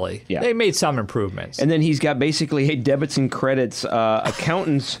sheet, really. Yeah. They made some improvements. And then he's got basically a debits and credits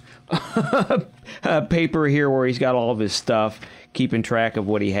accountant's paper here where he's got all of his stuff, keeping track of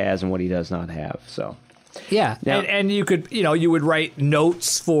what he has and what he does not have. So. Yeah, now, and you could, you would write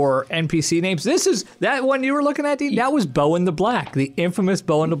notes for NPC names. This is that one you were looking at, Dean? That was Bowen the Black, the infamous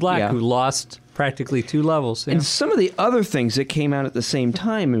Bowen the Black, who lost practically 2 levels. And some of the other things that came out at the same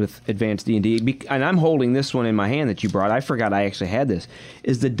time with Advanced D&D, and I'm holding this one in my hand that you brought, I forgot I actually had this,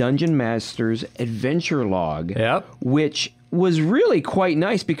 is the Dungeon Master's Adventure Log, which was really quite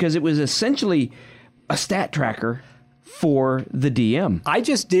nice because it was essentially a stat tracker for the DM. I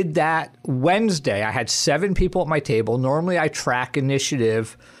just did that Wednesday. I had 7 people at my table. Normally I track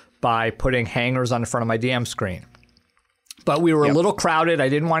initiative by putting hangers on the front of my DM screen. But we were a little crowded. I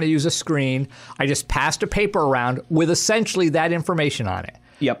didn't want to use a screen. I just passed a paper around with essentially that information on it.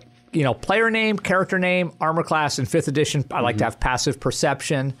 Yep. You know, player name, character name, armor class in 5th edition. I like to have passive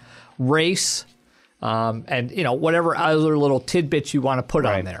perception, race, and, you know, whatever other little tidbits you want to put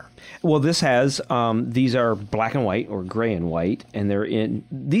on there. Well, this has, these are black and white or gray and white, and they're in,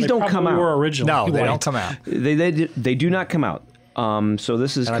 these don't come out. Were originally No, they white. don't come out. They do not come out. So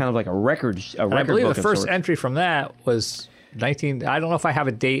this is kind of like a record I believe book the of first sorts. entry from that was 19. I don't know if I have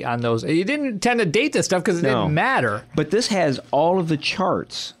a date on those. You didn't tend to date this stuff because it didn't matter. But this has all of the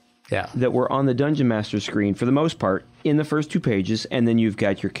charts Yeah. that were on the Dungeon Master screen for the most part in the first 2 pages, and then you've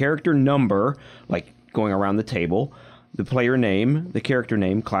got your character number, like going around the table, the player name, the character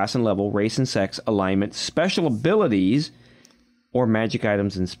name, class and level, race and sex, alignment, special abilities, or magic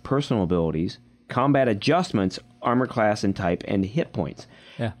items and personal abilities, combat adjustments, armor class and type, and hit points.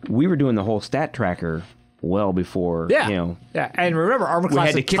 Yeah. We were doing the whole stat tracker well before, Yeah. you know. Yeah. And remember, armor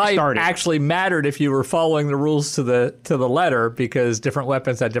class had to and type kickstart it. actually mattered if you were following the rules to the letter because different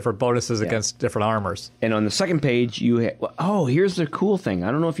weapons had different bonuses against different armors. And on the second page, you had, here's the cool thing.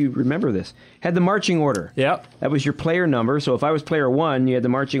 I don't know if you remember this. Had the marching order. Yep. That was your player number. So if I was player 1, you had the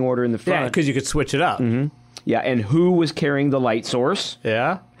marching order in the front. Yeah, because you could switch it up. Yeah, and who was carrying the light source.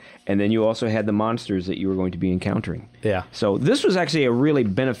 Yeah. And then you also had the monsters that you were going to be encountering. Yeah. So this was actually a really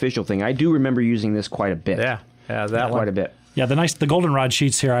beneficial thing. I do remember using this quite a bit. Yeah. Yeah, that Quite one. a bit. Yeah, the goldenrod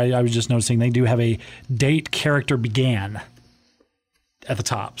sheets here, I was just noticing they do have a date character began at the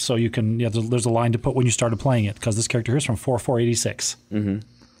top. So you can, there's a line to put when you started playing it because this character here is from 4/4/86.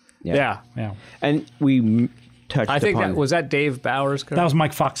 Yeah. Yeah. And we touched I think upon... was that Dave Bowers' character? That was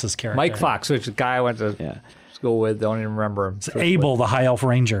Mike Fox's character. Mike Fox, which is a guy I went to school with. Don't even remember him. It's Abel, the High Elf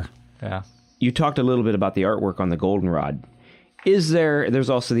Ranger. Yeah. You talked a little bit about the artwork on the goldenrod. There's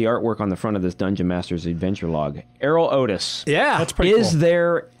also the artwork on the front of this Dungeon Master's Adventure Log. Errol Otis. Yeah. That's pretty cool. Is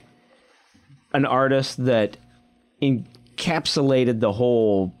there an artist that encapsulated the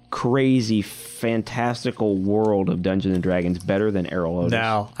whole crazy, fantastical world of Dungeons and Dragons better than Errol Otis?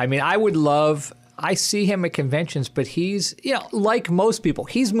 No. I mean, I see him at conventions, but he's, like most people,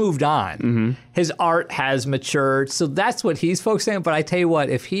 he's moved on. His art has matured, so that's what he's focusing on. But I tell you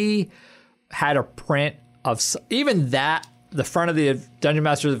what, if he had a print of even that, the front of the Dungeon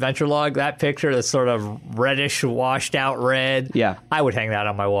Master's Adventure Log, that picture that's sort of reddish, washed out red, I would hang that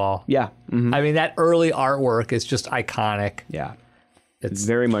on my wall. Yeah. I mean, that early artwork is just iconic. Yeah. It's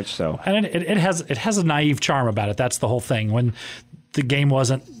very much so. And it has a naive charm about it. That's the whole thing. When the game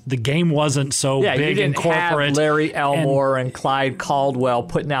wasn't so Yeah, you big and didn't have corporate. Larry Elmore and Clyde Caldwell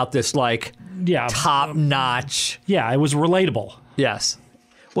putting out this top notch. Yeah, it was relatable. Yes.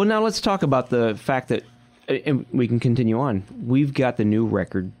 Well, now let's talk about the fact that, and we can continue on, we've got the new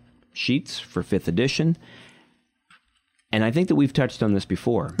record sheets for 5th edition, and I think that we've touched on this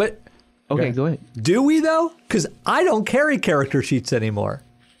before. But okay, go ahead. do we though? Because I don't carry character sheets anymore.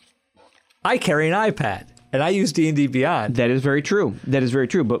 I carry an iPad, and I use D&D Beyond. That is very true.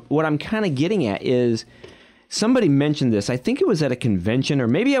 But what I'm kind of getting at is somebody mentioned this. I think it was at a convention, or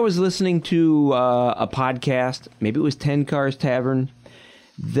maybe I was listening to a podcast. Maybe it was 10 Cars Tavern,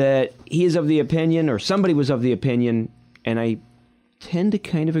 that he is of the opinion, or somebody was of the opinion, and I tend to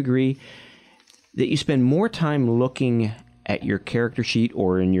kind of agree, that you spend more time looking at your character sheet,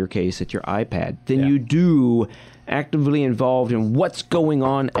 or in your case, at your iPad, than you do actively involved in what's going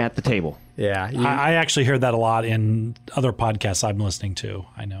on at the table. Yeah. I actually heard that a lot in other podcasts I'm listening to.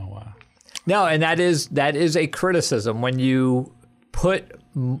 I know. No, and that is a criticism when you put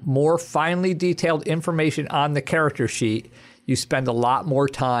more finely detailed information on the character sheet. You spend a lot more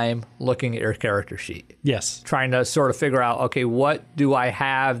time looking at your character sheet. Yes. Trying to sort of figure out, okay, what do I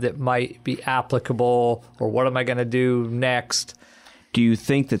have that might be applicable, or what am I going to do next? Do you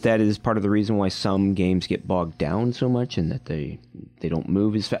think that is part of the reason why some games get bogged down so much and that they don't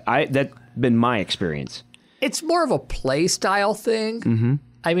move as fast? That's been my experience. It's more of a play style thing. Mm-hmm.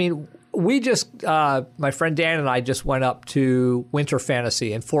 I mean, we just, my friend Dan and I just went up to Winter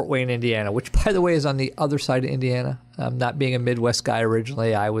Fantasy in Fort Wayne, Indiana, which, by the way, is on the other side of Indiana. Not being a Midwest guy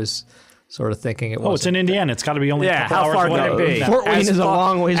originally, I was sort of thinking it was. Oh, it's in Indiana. It's got to be only a couple how hours far away. can it be? Fort Wayne is a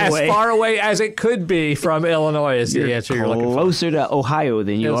long ways away. As far away as it could be from Illinois is the answer you're looking for. Closer to Ohio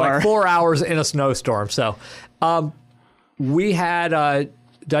than you It was are. like 4 hours in a snowstorm. So we had a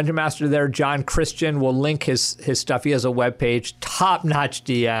Dungeon Master there, John Christian. Will link his stuff. He has a webpage, top-notch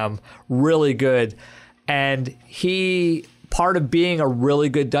DM, really good. And he part of being a really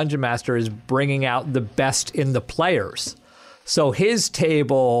good dungeon master is bringing out the best in the players. So his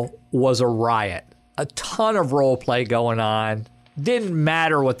table was a riot. A ton of role play going on. Didn't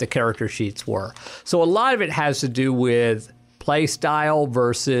matter what the character sheets were. So a lot of it has to do with play style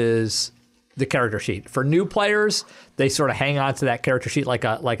versus the character sheet. For new players, they sort of hang on to that character sheet like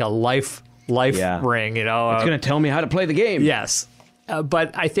a life ring, you know. It's going to tell me how to play the game. Yes.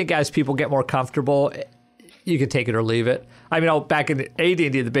 But I think as people get more comfortable, you can take it or leave it. I mean, back in AD&D,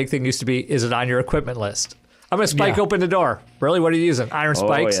 the big thing used to be, is it on your equipment list? I'm going to spike open the door. Really? What are you using? Iron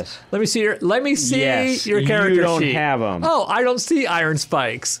spikes? Yes. Let me see your character sheet. You don't have them. Oh, I don't see iron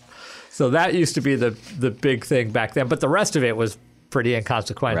spikes. So that used to be the big thing back then. But the rest of it was pretty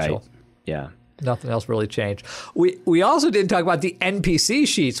inconsequential. Right. Yeah. Nothing else really changed. We also didn't talk about the NPC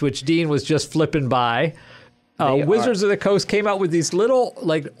sheets, which Dean was just flipping by. Wizards of the Coast came out with these little,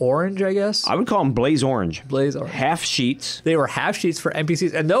 like, orange, I guess. I would call them blaze orange. Blaze orange. Half sheets. They were half sheets for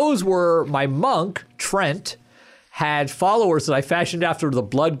NPCs. And those were my monk, Trent, had followers that I fashioned after the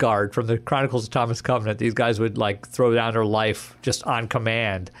Blood Guard from the Chronicles of Thomas Covenant. These guys would, like, throw down their life just on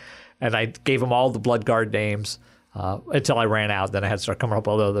command. And I gave them all the Blood Guard names until I ran out. Then I had to start coming up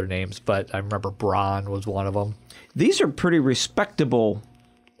with other names. But I remember Bronn was one of them. These are pretty respectable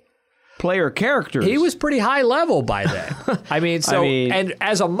player characters. He was pretty high level by then. I mean, and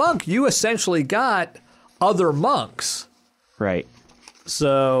as a monk, you essentially got other monks. Right.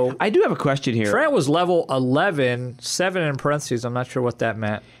 So I do have a question here. Trent was level 11, 7 in parentheses. I'm not sure what that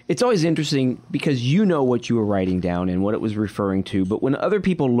meant. It's always interesting because you know what you were writing down and what it was referring to, but when other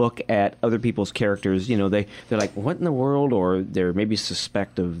people look at other people's characters, you know, they're like, what in the world? Or they're maybe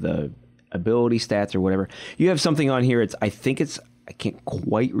suspect of the ability stats or whatever. You have something on here. I can't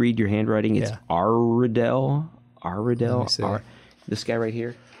quite read your handwriting. It's Aridel. This guy right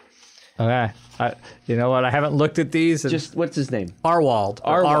here. Okay. You know what? I haven't looked at these. Just, what's his name? Arwald.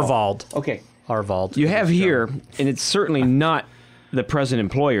 Okay. Arvald. You have here, and it's certainly not the present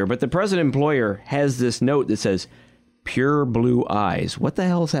employer, but the present employer has this note that says, pure blue eyes. What the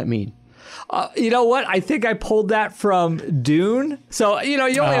hell does that mean? You know what? I think I pulled that from Dune. So, you know,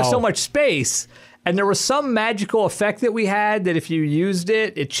 you only have so much space. And there was some magical effect that we had that if you used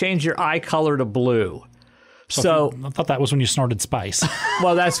it, it changed your eye color to blue. So I thought that was when you snorted spice.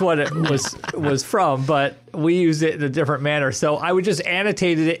 Well, that's what it was from, but we used it in a different manner. So I would just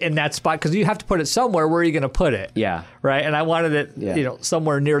annotated it in that spot because you have to put it somewhere. Where are you going to put it? Yeah. Right. And I wanted it, you know,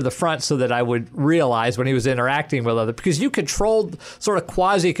 somewhere near the front so that I would realize when he was interacting with other, because you sort of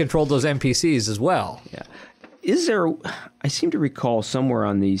quasi-controlled those NPCs as well. Yeah. I seem to recall somewhere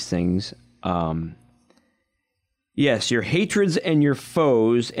on these things. Yes, your hatreds and your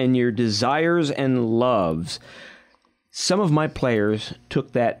foes and your desires and loves. Some of my players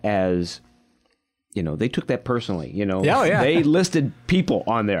took that as, you know, they took that personally, you know. Oh, yeah. They listed people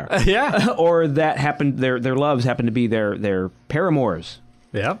on there. Yeah. Or that happened, their loves happened to be their paramours.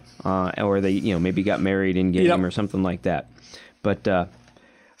 Yeah. Or they, you know, maybe got married in game or something like that. But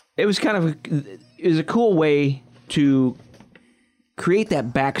it was a cool way to create that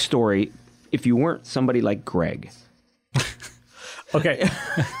backstory if you weren't somebody like Greg. Okay.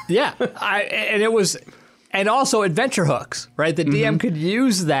 Yeah. And also adventure hooks, right? The DM could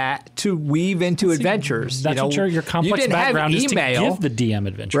use that to weave into adventures. That's what your complex background is to give the DM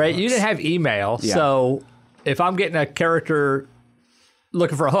adventure right? hooks. You didn't have email. Yeah. So if I'm getting a character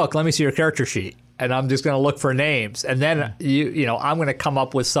looking for a hook, let me see your character sheet. And I'm just going to look for names. And then, you know, I'm going to come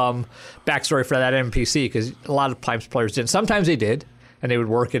up with some backstory for that NPC because a lot of times players didn't. Sometimes they did, and they would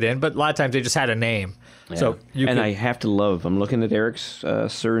work it in. But a lot of times they just had a name. Yeah. So I have to love, I'm looking at Eric's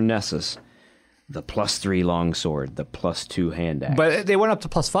Sir Nessus, the +3 longsword, the +2 hand axe. But they went up to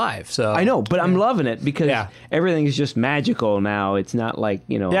 +5. So I know, but I'm loving it because everything is just magical now. It's not like,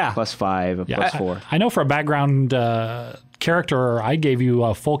 you know, +5, a +4. I know for a background character, I gave you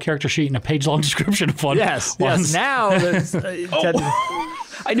a full character sheet and a page-long description of one. Yes. Now,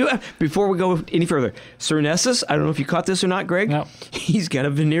 I do. Before we go any further, Sir Nessus, I don't know if you caught this or not, Greg. No. He's got a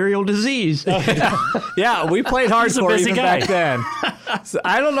venereal disease. Yeah, we played hardcore even back then. So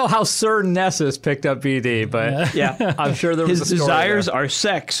I don't know how Sir Nessus picked up BD, but I'm sure there was His a story desires there. are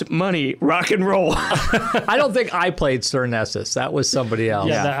sex, money, rock and roll. I don't think I played Sir Nessus. That was somebody else.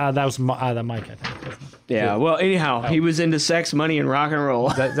 Yeah, that was the Mike, I think. Wasn't it? Yeah, well, anyhow, he was into sex, money, and rock and roll.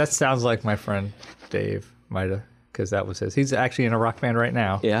 That sounds like my friend Dave might have, because that was his. He's actually in a rock band right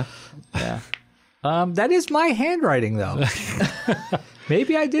now. Yeah. That is my handwriting, though.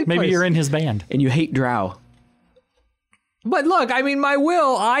 Maybe I did. Maybe you're in his band. And you hate drow. But look, I mean, my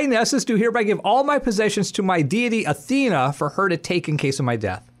will, I, Nessus, do hereby give all my possessions to my deity Athena for her to take in case of my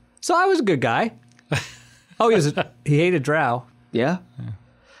death. So I was a good guy. Oh, he hated Drow. Yeah.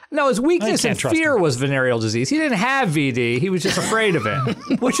 No, his weakness and trust fear him. was venereal disease. He didn't have VD. He was just afraid of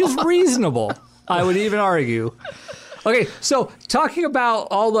it, which is reasonable, I would even argue. Okay, so talking about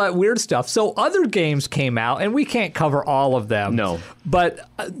all that weird stuff. So other games came out, and we can't cover all of them. No. But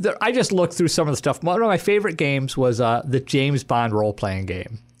I just looked through some of the stuff. One of my favorite games was the James Bond role-playing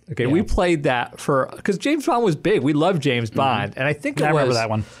game. Okay, we played that because James Bond was big. We loved James Bond, and I think I remember that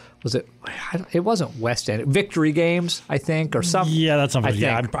one. Was it? It wasn't West End. Victory Games, I think, or something. Yeah, that's something.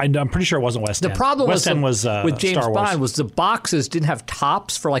 Yeah, I'm pretty sure it wasn't West End. The problem West End was with James Star Wars. Bond was the boxes didn't have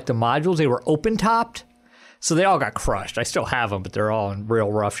tops for like the modules. They were open topped, so they all got crushed. I still have them, but they're all in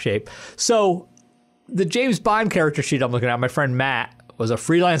real rough shape. So the James Bond character sheet I'm looking at, my friend Matt was a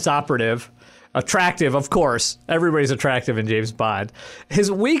freelance operative. Attractive, of course. Everybody's attractive in James Bond.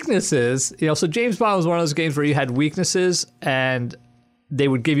 His weaknesses, so James Bond was one of those games where you had weaknesses and they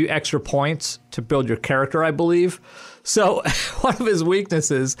would give you extra points to build your character, I believe. So one of his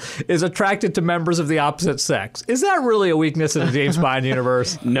weaknesses is attracted to members of the opposite sex. Is that really a weakness in the James Bond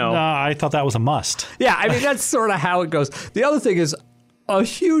universe? No. No, I thought that was a must. Yeah, I mean, that's sort of how it goes. The other thing is a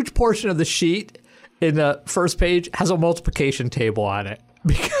huge portion of the sheet in the first page has a multiplication table on it.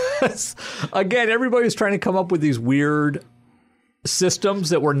 Because, again, everybody was trying to come up with these weird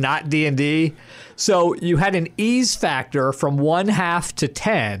systems that were not D&D. So you had an ease factor from 1/2 to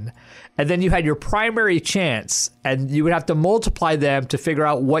 10, and then you had your primary chance, and you would have to multiply them to figure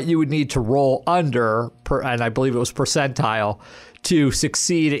out what you would need to roll under, and I believe it was percentile, to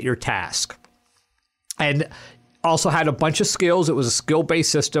succeed at your task. And also had a bunch of skills. It was a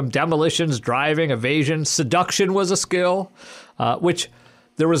skill-based system. Demolitions, driving, evasion, seduction was a skill, which...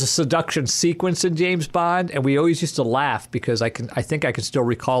 There was a seduction sequence in James Bond, and we always used to laugh because I think I can still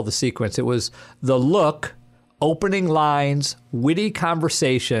recall the sequence. It was the look, opening lines, witty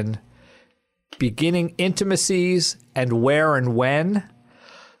conversation, beginning intimacies, and where and when.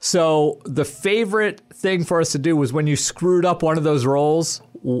 So the favorite thing for us to do was when you screwed up one of those rolls,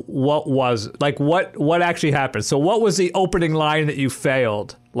 what actually happened? So what was the opening line that you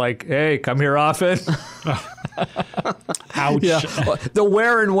failed? Like, hey, come here often? Ouch. Yeah. The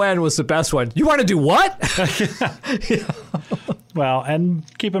where and when was the best one. You want to do what? Well, and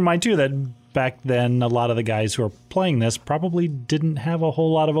keep in mind, too, that back then, a lot of the guys who are playing this probably didn't have a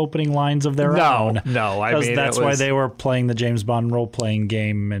whole lot of opening lines of their own. No, I mean, that's why they were playing the James Bond role-playing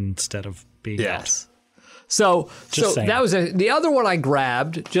game instead of being Yes. So that was the other one I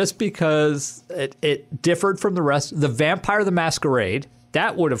grabbed just because it differed from the rest. The Vampire the Masquerade,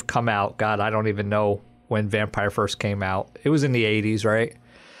 that would have come out, God, I don't even know when Vampire first came out. It was in the 80s, right?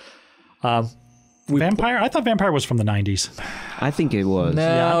 Vampire? I thought Vampire was from the 90s. I think it was.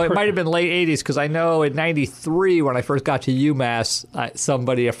 No, it might have been late 80s because I know in 93 when I first got to UMass,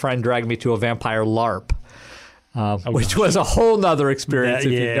 a friend dragged me to a Vampire LARP, which was a whole nother experience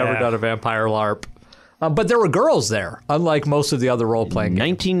if you've never done a Vampire LARP. But there were girls there, unlike most of the other role-playing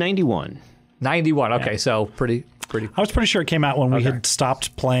games. 1991. 91, okay, so pretty. I was pretty sure it came out when we had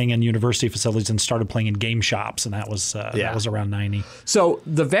stopped playing in university facilities and started playing in game shops, and that was around 90. So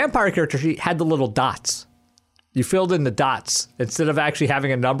the vampire character sheet had the little dots. You filled in the dots instead of actually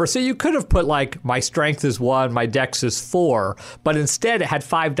having a number. So you could have put like, my strength is 1, my dex is 4, but instead it had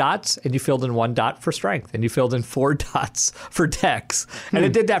 5 dots, and you filled in 1 dot for strength, and you filled in 4 dots for dex. And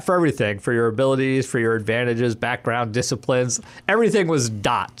it did that for everything, for your abilities, for your advantages, background, disciplines. Everything was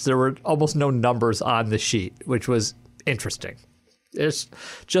dots. There were almost no numbers on the sheet, which was interesting. It's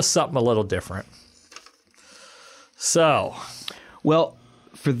just something a little different. So, well,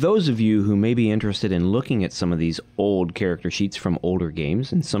 for those of you who may be interested in looking at some of these old character sheets from older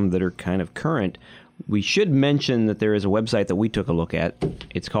games and some that are kind of current, we should mention that there is a website that we took a look at.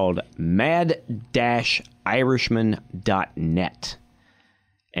 It's called mad-irishman.net.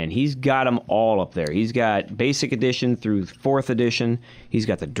 And he's got them all up there. He's got Basic Edition through 4th Edition. He's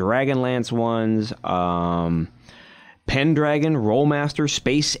got the Dragonlance ones, Pendragon, Rollmaster,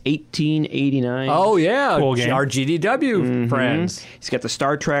 Space 1889. Oh, yeah. Cool game. Our GDW friends. He's got the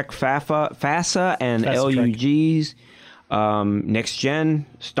Star Trek FASA and FASA LUGs. Next Gen,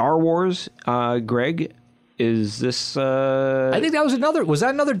 Star Wars. Greg, is this... I think that was another... Was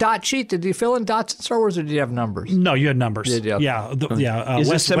that another dot sheet? Did you fill in dots in Star Wars, or did you have numbers? No, you had numbers. Did you? Yeah. Is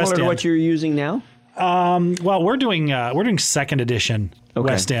this similar to what you're using now? Well, we're doing 2nd edition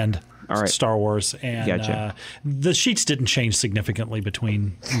West End. All right. Star Wars, and Gotcha. The sheets didn't change significantly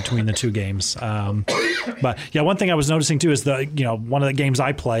between the two games. But yeah, one thing I was noticing too is one of the games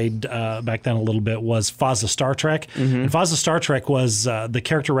I played back then a little bit was FASA Star Trek. And FASA Star Trek was the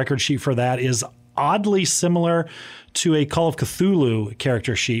character record sheet for that is oddly similar to a Call of Cthulhu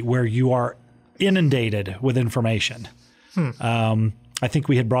character sheet where you are inundated with information. I think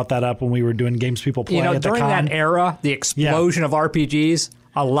we had brought that up when we were doing games people play at the during con. that era, the explosion of RPGs,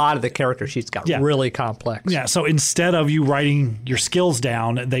 a lot of the character sheets got really complex. Yeah, so instead of you writing your skills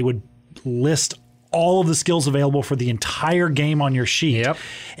down, they would list all of the skills available for the entire game on your sheet. Yep.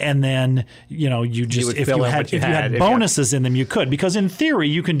 And then, you just would if fill you in had what you if you had, had bonuses in them, you could, because in theory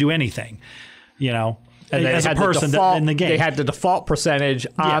you can do anything, And as a had person in the game. They had the default percentage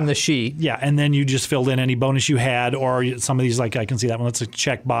on the sheet. Yeah, and then you just filled in any bonus you had, or some of these, like I can see that one. That's a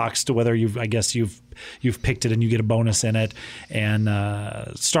checkbox to whether you've picked it and you get a bonus in it. And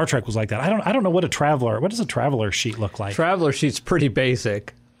Star Trek was like that. I don't know what does a traveler sheet look like? Traveler sheet's pretty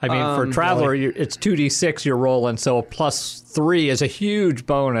basic. I mean, for Traveler, it's 2d6 you're rolling, so a +3 is a huge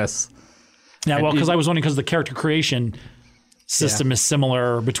bonus. Yeah, well, because I was wondering, because the character creation system is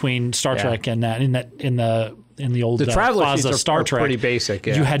similar between Star Trek and that in the old Traveler Plaza sheets Star are Trek. Pretty basic.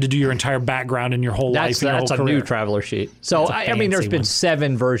 Yeah. You had to do your entire background and your whole life. That's your a whole new career. Traveler sheet. So I mean, there's fancy been one.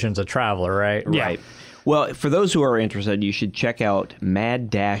 7 versions of Traveler, right? Yeah. Right. Well, for those who are interested, you should check out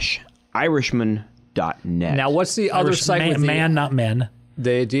mad-irishman.net. Now, what's the other site with man, not men.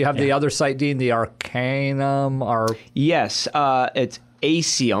 do you have the other site, Dean? The Arcanum or Yes, it's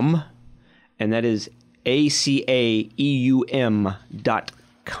Aceum, and that is ACAEUM.com.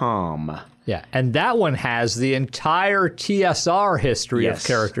 yeah, and that one has the entire TSR history of Yes.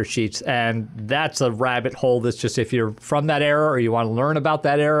 character sheets, and that's a rabbit hole. That's just if you're from that era or you want to learn about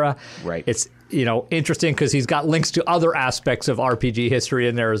that era, Right. It's interesting because he's got links to other aspects of RPG history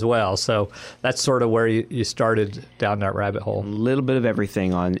in there as well. So that's sort of where you started down that rabbit hole. A little bit of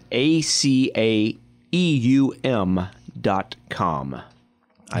everything on ACAEUM.com.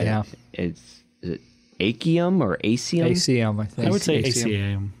 Yeah. Is it Acium or Acium? ACM, I think. I would say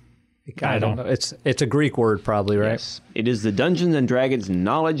ACAM. I don't know. It's a Greek word, probably, right? Yes. It is the Dungeons and Dragons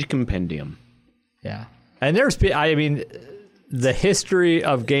Knowledge Compendium. Yeah. And the history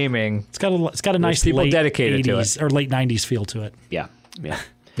of gaming. It's got a nice people late dedicated to 80s or late 90s feel to it. Yeah. Yeah.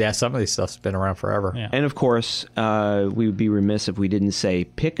 Yeah, some of these stuff's been around forever. Yeah. And of course, we would be remiss if we didn't say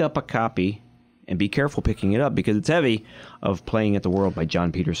pick up a copy and be careful picking it up because it's heavy of Playing at the World by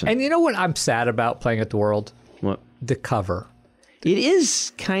John Peterson. And you know what I'm sad about Playing at the World? What? The cover. It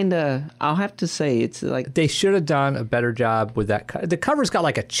is kind of, I'll have to say, it's like... They should have done a better job with that. The cover's got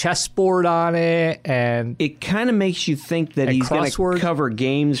like a chessboard on it, and It kind of makes you think that he's going to crossword. cover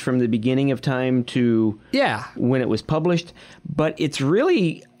games from the beginning of time to yeah, when it was published. But it's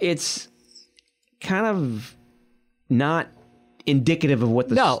kind of not indicative of what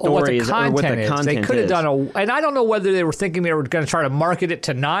the no, or what story the is or what content the is. content They could have is. done and I don't know whether they were thinking they were going to try to market it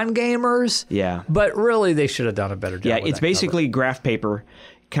to non-gamers. Yeah. But really, they should have done a better job. Yeah, with it's that cover. basically graph paper,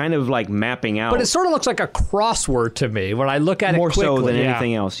 kind of like mapping out. But it sort of looks like a crossword to me when I look at more it quickly. so than Yeah.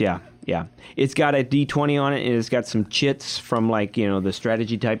 anything else. Yeah, yeah. It's got a D20 on it, and it's got some chits from the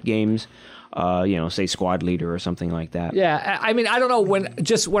strategy type games. Say Squad Leader or something like that. Yeah, I mean, I don't know when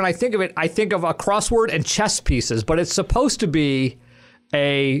I think of it, I think of a crossword and chess pieces, but it's supposed to be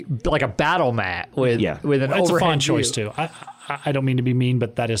like a battle mat with an overhead It's a fun view. choice too. I don't mean to be mean,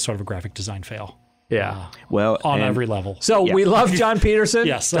 but that is sort of a graphic design fail Yeah. Well, on and every level. So Yeah. we love John Peterson.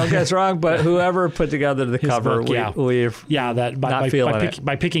 Yes. Don't get us wrong, but whoever put together the cover, book, yeah. we've that not feeling it.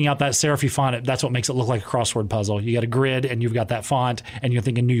 by picking out that serify font, that's what makes it look like a crossword puzzle. You got a grid and you've got that font, and you're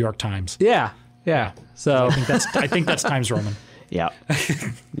thinking New York Times. Yeah. So I think that's Times Roman. Yeah.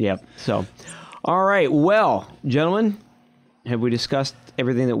 Yep. So, all right. Well, gentlemen, have we discussed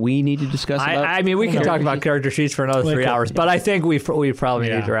everything that we need to discuss about? I mean, we can talk about character sheets for another 3 hours, but I think we probably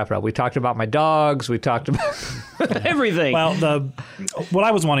need to wrap it up. We talked about my dogs. We talked about everything. Well, what I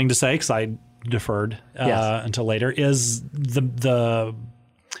was wanting to say, because I deferred Yes. until later, is the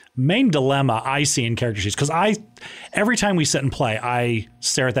main dilemma I see in character sheets. Because every time we sit and play, I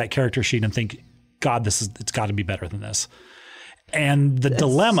stare at that character sheet and think, God, it's got to be better than this. And the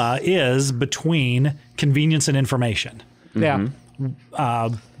dilemma is between convenience and information. yeah.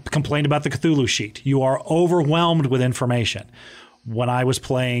 Complained about the Cthulhu sheet. You are overwhelmed with information. When I was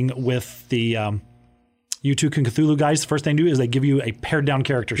playing with the U2 Cthulhu guys, the first thing they do is they give you a pared down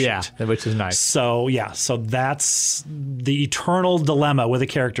character sheet. Yeah, which is nice. So that's the eternal dilemma with a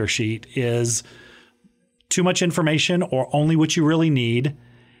character sheet is too much information or only what you really need,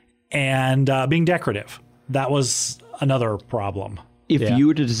 and being decorative. That was another problem. If Yeah. you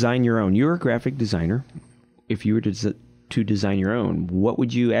were to design your own, you're a graphic designer. If you were to design your own, what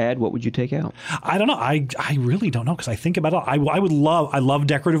would you add? What would you take out? I don't know. I really don't know because I think about it. I love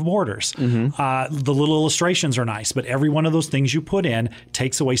decorative borders. The little illustrations are nice, but every one of those things you put in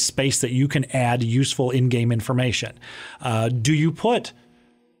takes away space that you can add useful in-game information. Do you put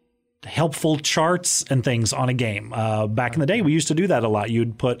helpful charts and things on a game. Back in the day, we used to do that a lot.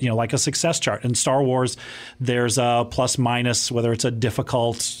 You'd put, like a success chart. In Star Wars, there's a plus minus, whether it's a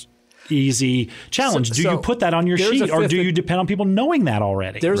difficult, easy challenge. Do you put that on your sheet, or do you depend on people knowing that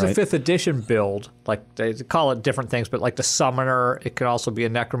already? There's a 5th edition build, like they call it different things, but like the summoner, it could also be a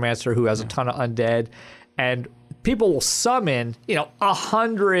necromancer who has a ton of undead, and people will summon,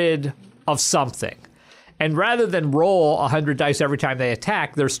 100 of something. And rather than roll 100 dice every time they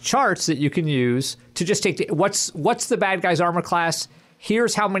attack, there's charts that you can use to just take what's the bad guy's armor class.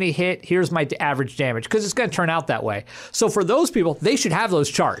 Here's how many hit. Here's my average damage, because it's going to turn out that way. So for those people, they should have those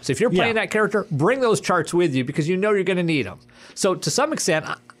charts. If you're playing that character, bring those charts with you, because you know you're going to need them. So to some extent,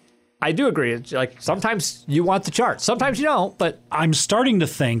 I do agree. It's like sometimes you want the charts, sometimes you don't. But I'm starting to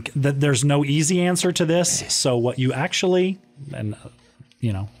think that there's no easy answer to this. So what you actually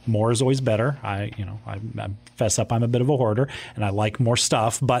more is always better. I fess up, I'm a bit of a hoarder and I like more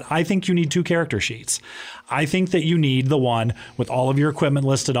stuff, but I think you need 2 character sheets. I think that you need the one with all of your equipment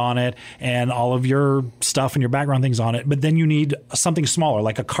listed on it and all of your stuff and your background things on it, but then you need something smaller,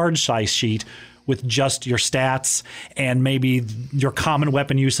 like a card size sheet with just your stats and maybe your common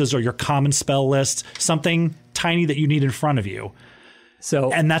weapon uses or your common spell lists, something tiny that you need in front of you.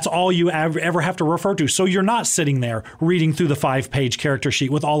 And that's all you ever have to refer to. So you're not sitting there reading through the 5-page character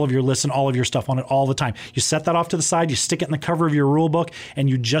sheet with all of your lists and all of your stuff on it all the time. You set that off to the side, you stick it in the cover of your rule book, and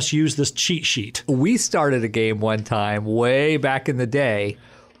you just use this cheat sheet. We started a game one time way back in the day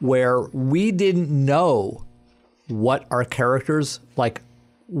where we didn't know what our characters, like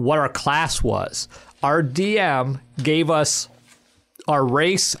what our class was. Our DM gave us our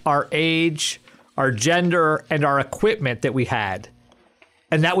race, our age, our gender, and our equipment that we had.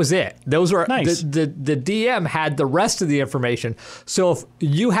 And that was it. Those were nice. The DM had the rest of the information. So if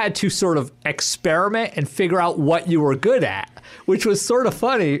you had to sort of experiment and figure out what you were good at, which was sort of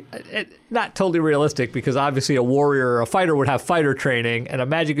funny, not totally realistic, because obviously a warrior or a fighter would have fighter training and a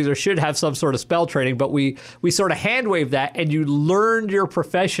magic user should have some sort of spell training, but we sort of hand waved that and you learned your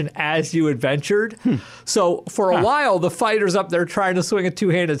profession as you adventured. So for a while, the fighter's up there trying to swing a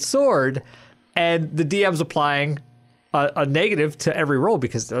 2-handed sword and the DM's applying a negative to every roll,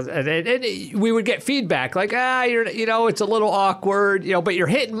 because and we would get feedback like, it's a little awkward, but you're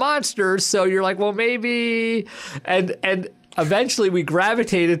hitting monsters, so you're like, well, maybe, and eventually we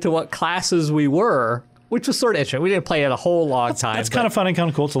gravitated to what classes we were, which was sort of interesting. We didn't play it a whole long time. That's kind of fun and kind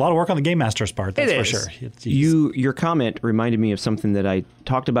of cool. It's a lot of work on the game master's part, that's for sure. Your comment reminded me of something that I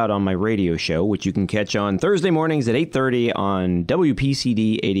talked about on my radio show, which you can catch on Thursday mornings at 8:30 on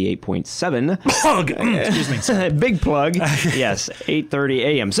WPCD 88.7. Plug! Excuse me. Big plug. Yes, 8:30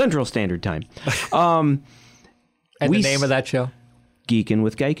 a.m. Central Standard Time. And the name of that show? Geekin'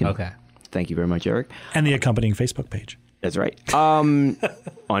 with Geikin. Okay. Thank you very much, Eric. And the accompanying Facebook page. That's right. On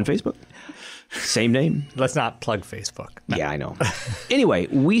Facebook. Same name. Let's not plug Facebook. No. Yeah, I know. Anyway,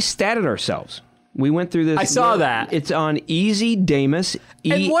 we statted ourselves. We went through this. I saw that. It's on Easy Damus.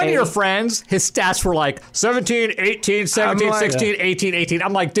 And one of your friends, his stats were like 17, 18, 17, 16, 18, 18.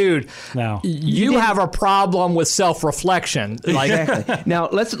 I'm like, dude, no. you have a problem with self-reflection. Like, exactly. Now,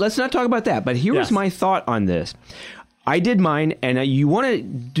 let's not talk about that. But here was my thought on this. I did mine, and you want to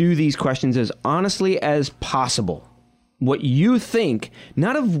do these questions as honestly as possible. What you think,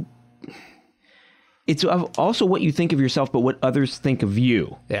 not of... It's also what you think of yourself, but what others think of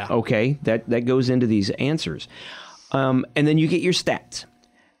you. Yeah. Okay? That goes into these answers. And then you get your stats.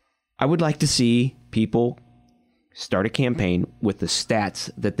 I would like to see people start a campaign with the stats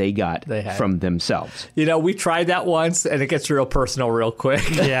that they got from themselves. We tried that once, and it gets real personal real quick.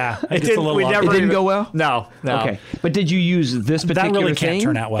 Yeah. It didn't go well? No. Okay. But did you use this particular thing? That really thing? can't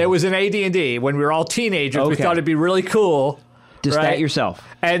turn out well. It was in AD&D. When we were all teenagers, we thought it'd be really cool to stat yourself.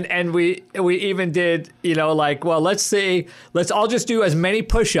 And we even did, let's all just do as many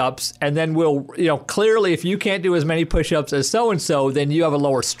push-ups, and then we'll, clearly if you can't do as many push-ups as so-and-so, then you have a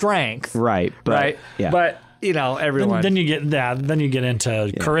lower strength. Right. Right? Yeah. But, everyone. Then you get that. Then you get into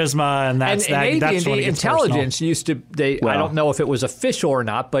charisma, and that's and that's when it gets intelligence personal. used to. I don't know if it was official or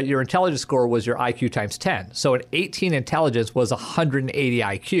not, but your intelligence score was your IQ times 10. So an 18 intelligence was 180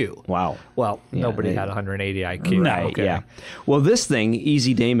 IQ. Wow. Well, nobody had 180 IQ. No. Okay. Yeah. Well, this thing,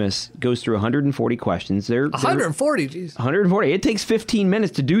 Easy Damus, goes through 140 questions. 140. Geez. 140. It takes 15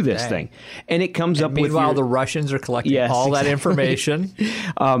 minutes to do this thing, and it comes up with. Meanwhile, the Russians are collecting that information.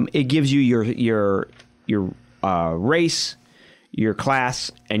 It gives you your race, your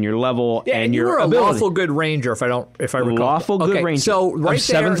class, and your level, and your ability. You were a lawful good ranger, if I recall. Lawful good ranger. So right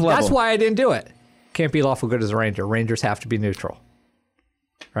there, level. that's why I didn't do it. Can't be lawful good as a ranger. Rangers have to be neutral.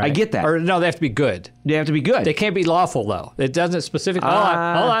 Right? I get that. Or no, they have to be good. They have to be good. They can't be lawful, though. It doesn't specifically... Hold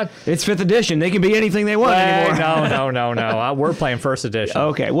on. It's 5th edition. They can be anything they want anymore. No. We're playing 1st edition.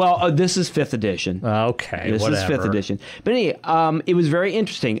 Okay, well, this is 5th edition. Okay, This whatever. is 5th edition. But anyway, it was very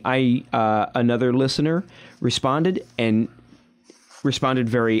interesting. Another listener responded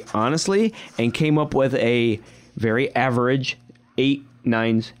very honestly and came up with a very average 8,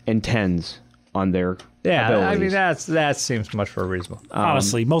 9s, and 10s on their abilities. I mean, that seems much more reasonable.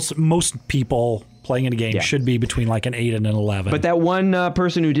 Honestly, most people playing in a game should be between like an 8 and an 11. But that one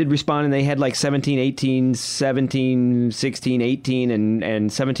person who did respond, and they had like 17, 18, 17, 16, 18,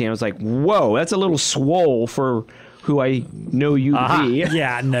 and 17. I was like, whoa, that's a little swole for who I know you to be.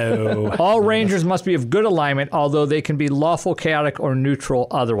 Yeah, no. All rangers must be of good alignment, although they can be lawful, chaotic, or neutral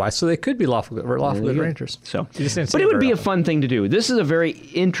otherwise. So they could be lawful good rangers. So, You just didn't see but it would be a very fun thing to do. This is a very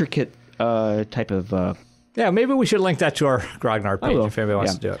intricate type of... Yeah, maybe we should link that to our Grognard page if anybody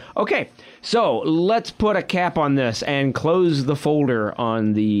wants to do it. Okay, so let's put a cap on this and close the folder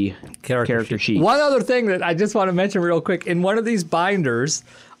on the character sheet. One other thing that I just want to mention real quick. In one of these binders,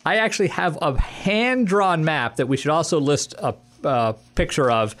 I actually have a hand-drawn map that we should also list a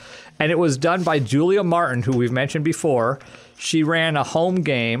picture of. And it was done by Julia Martin, who we've mentioned before. She ran a home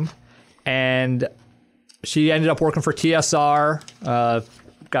game, and she ended up working for TSR,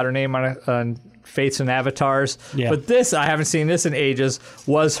 got her name on Fates and Avatars. Yeah. But this, I haven't seen this in ages,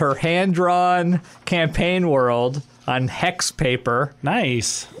 was her hand-drawn campaign world on hex paper.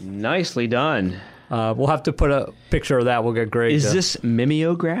 Nice. Nicely done. We'll have to put a picture of that. We'll get Greg. Is this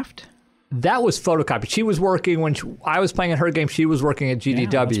mimeographed? That was photocopied. She was working when I was playing in her game. She was working at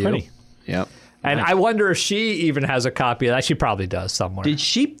GDW. That's pretty. Yep. And I wonder if she even has a copy of that. She probably does somewhere. Did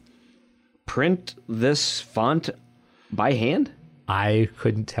she print this font by hand? I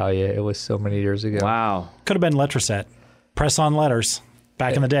couldn't tell you. It was so many years ago. Wow. Could have been Letraset. Press on letters.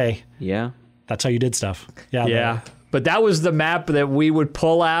 Back in the day. Yeah. That's how you did stuff. Yeah. Yeah. But that was the map that we would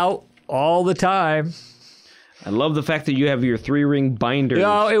pull out all the time. I love the fact that you have your 3-ring binder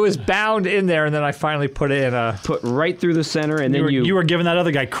No, it was bound in there, and then I finally put it in a... put right through the center, and then You were giving that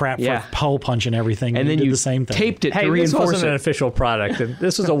other guy crap Yeah. for hole punch and everything. and then did you the same thing. taped it Hey, to this reinforce wasn't an it. official product. And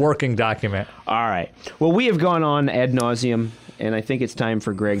this was a working document. All right. Well, we have gone on ad nauseum, and I think it's time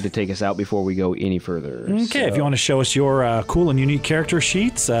for Greg to take us out before we go any further. Okay, if you want to show us your cool and unique character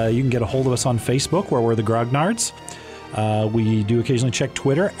sheets, you can get a hold of us on Facebook, where we're the Grognards. We do occasionally check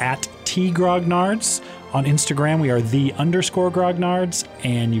Twitter at @tgrognards. On Instagram, we are _Grognards,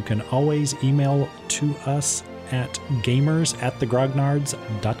 and you can always email to us at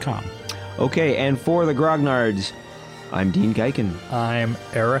gamers@thegrognards.com. Okay, and for the Grognards, I'm Dean Geiken. I'm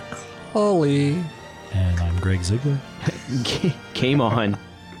Eric Hawley. And I'm Greg Ziegler. Game on.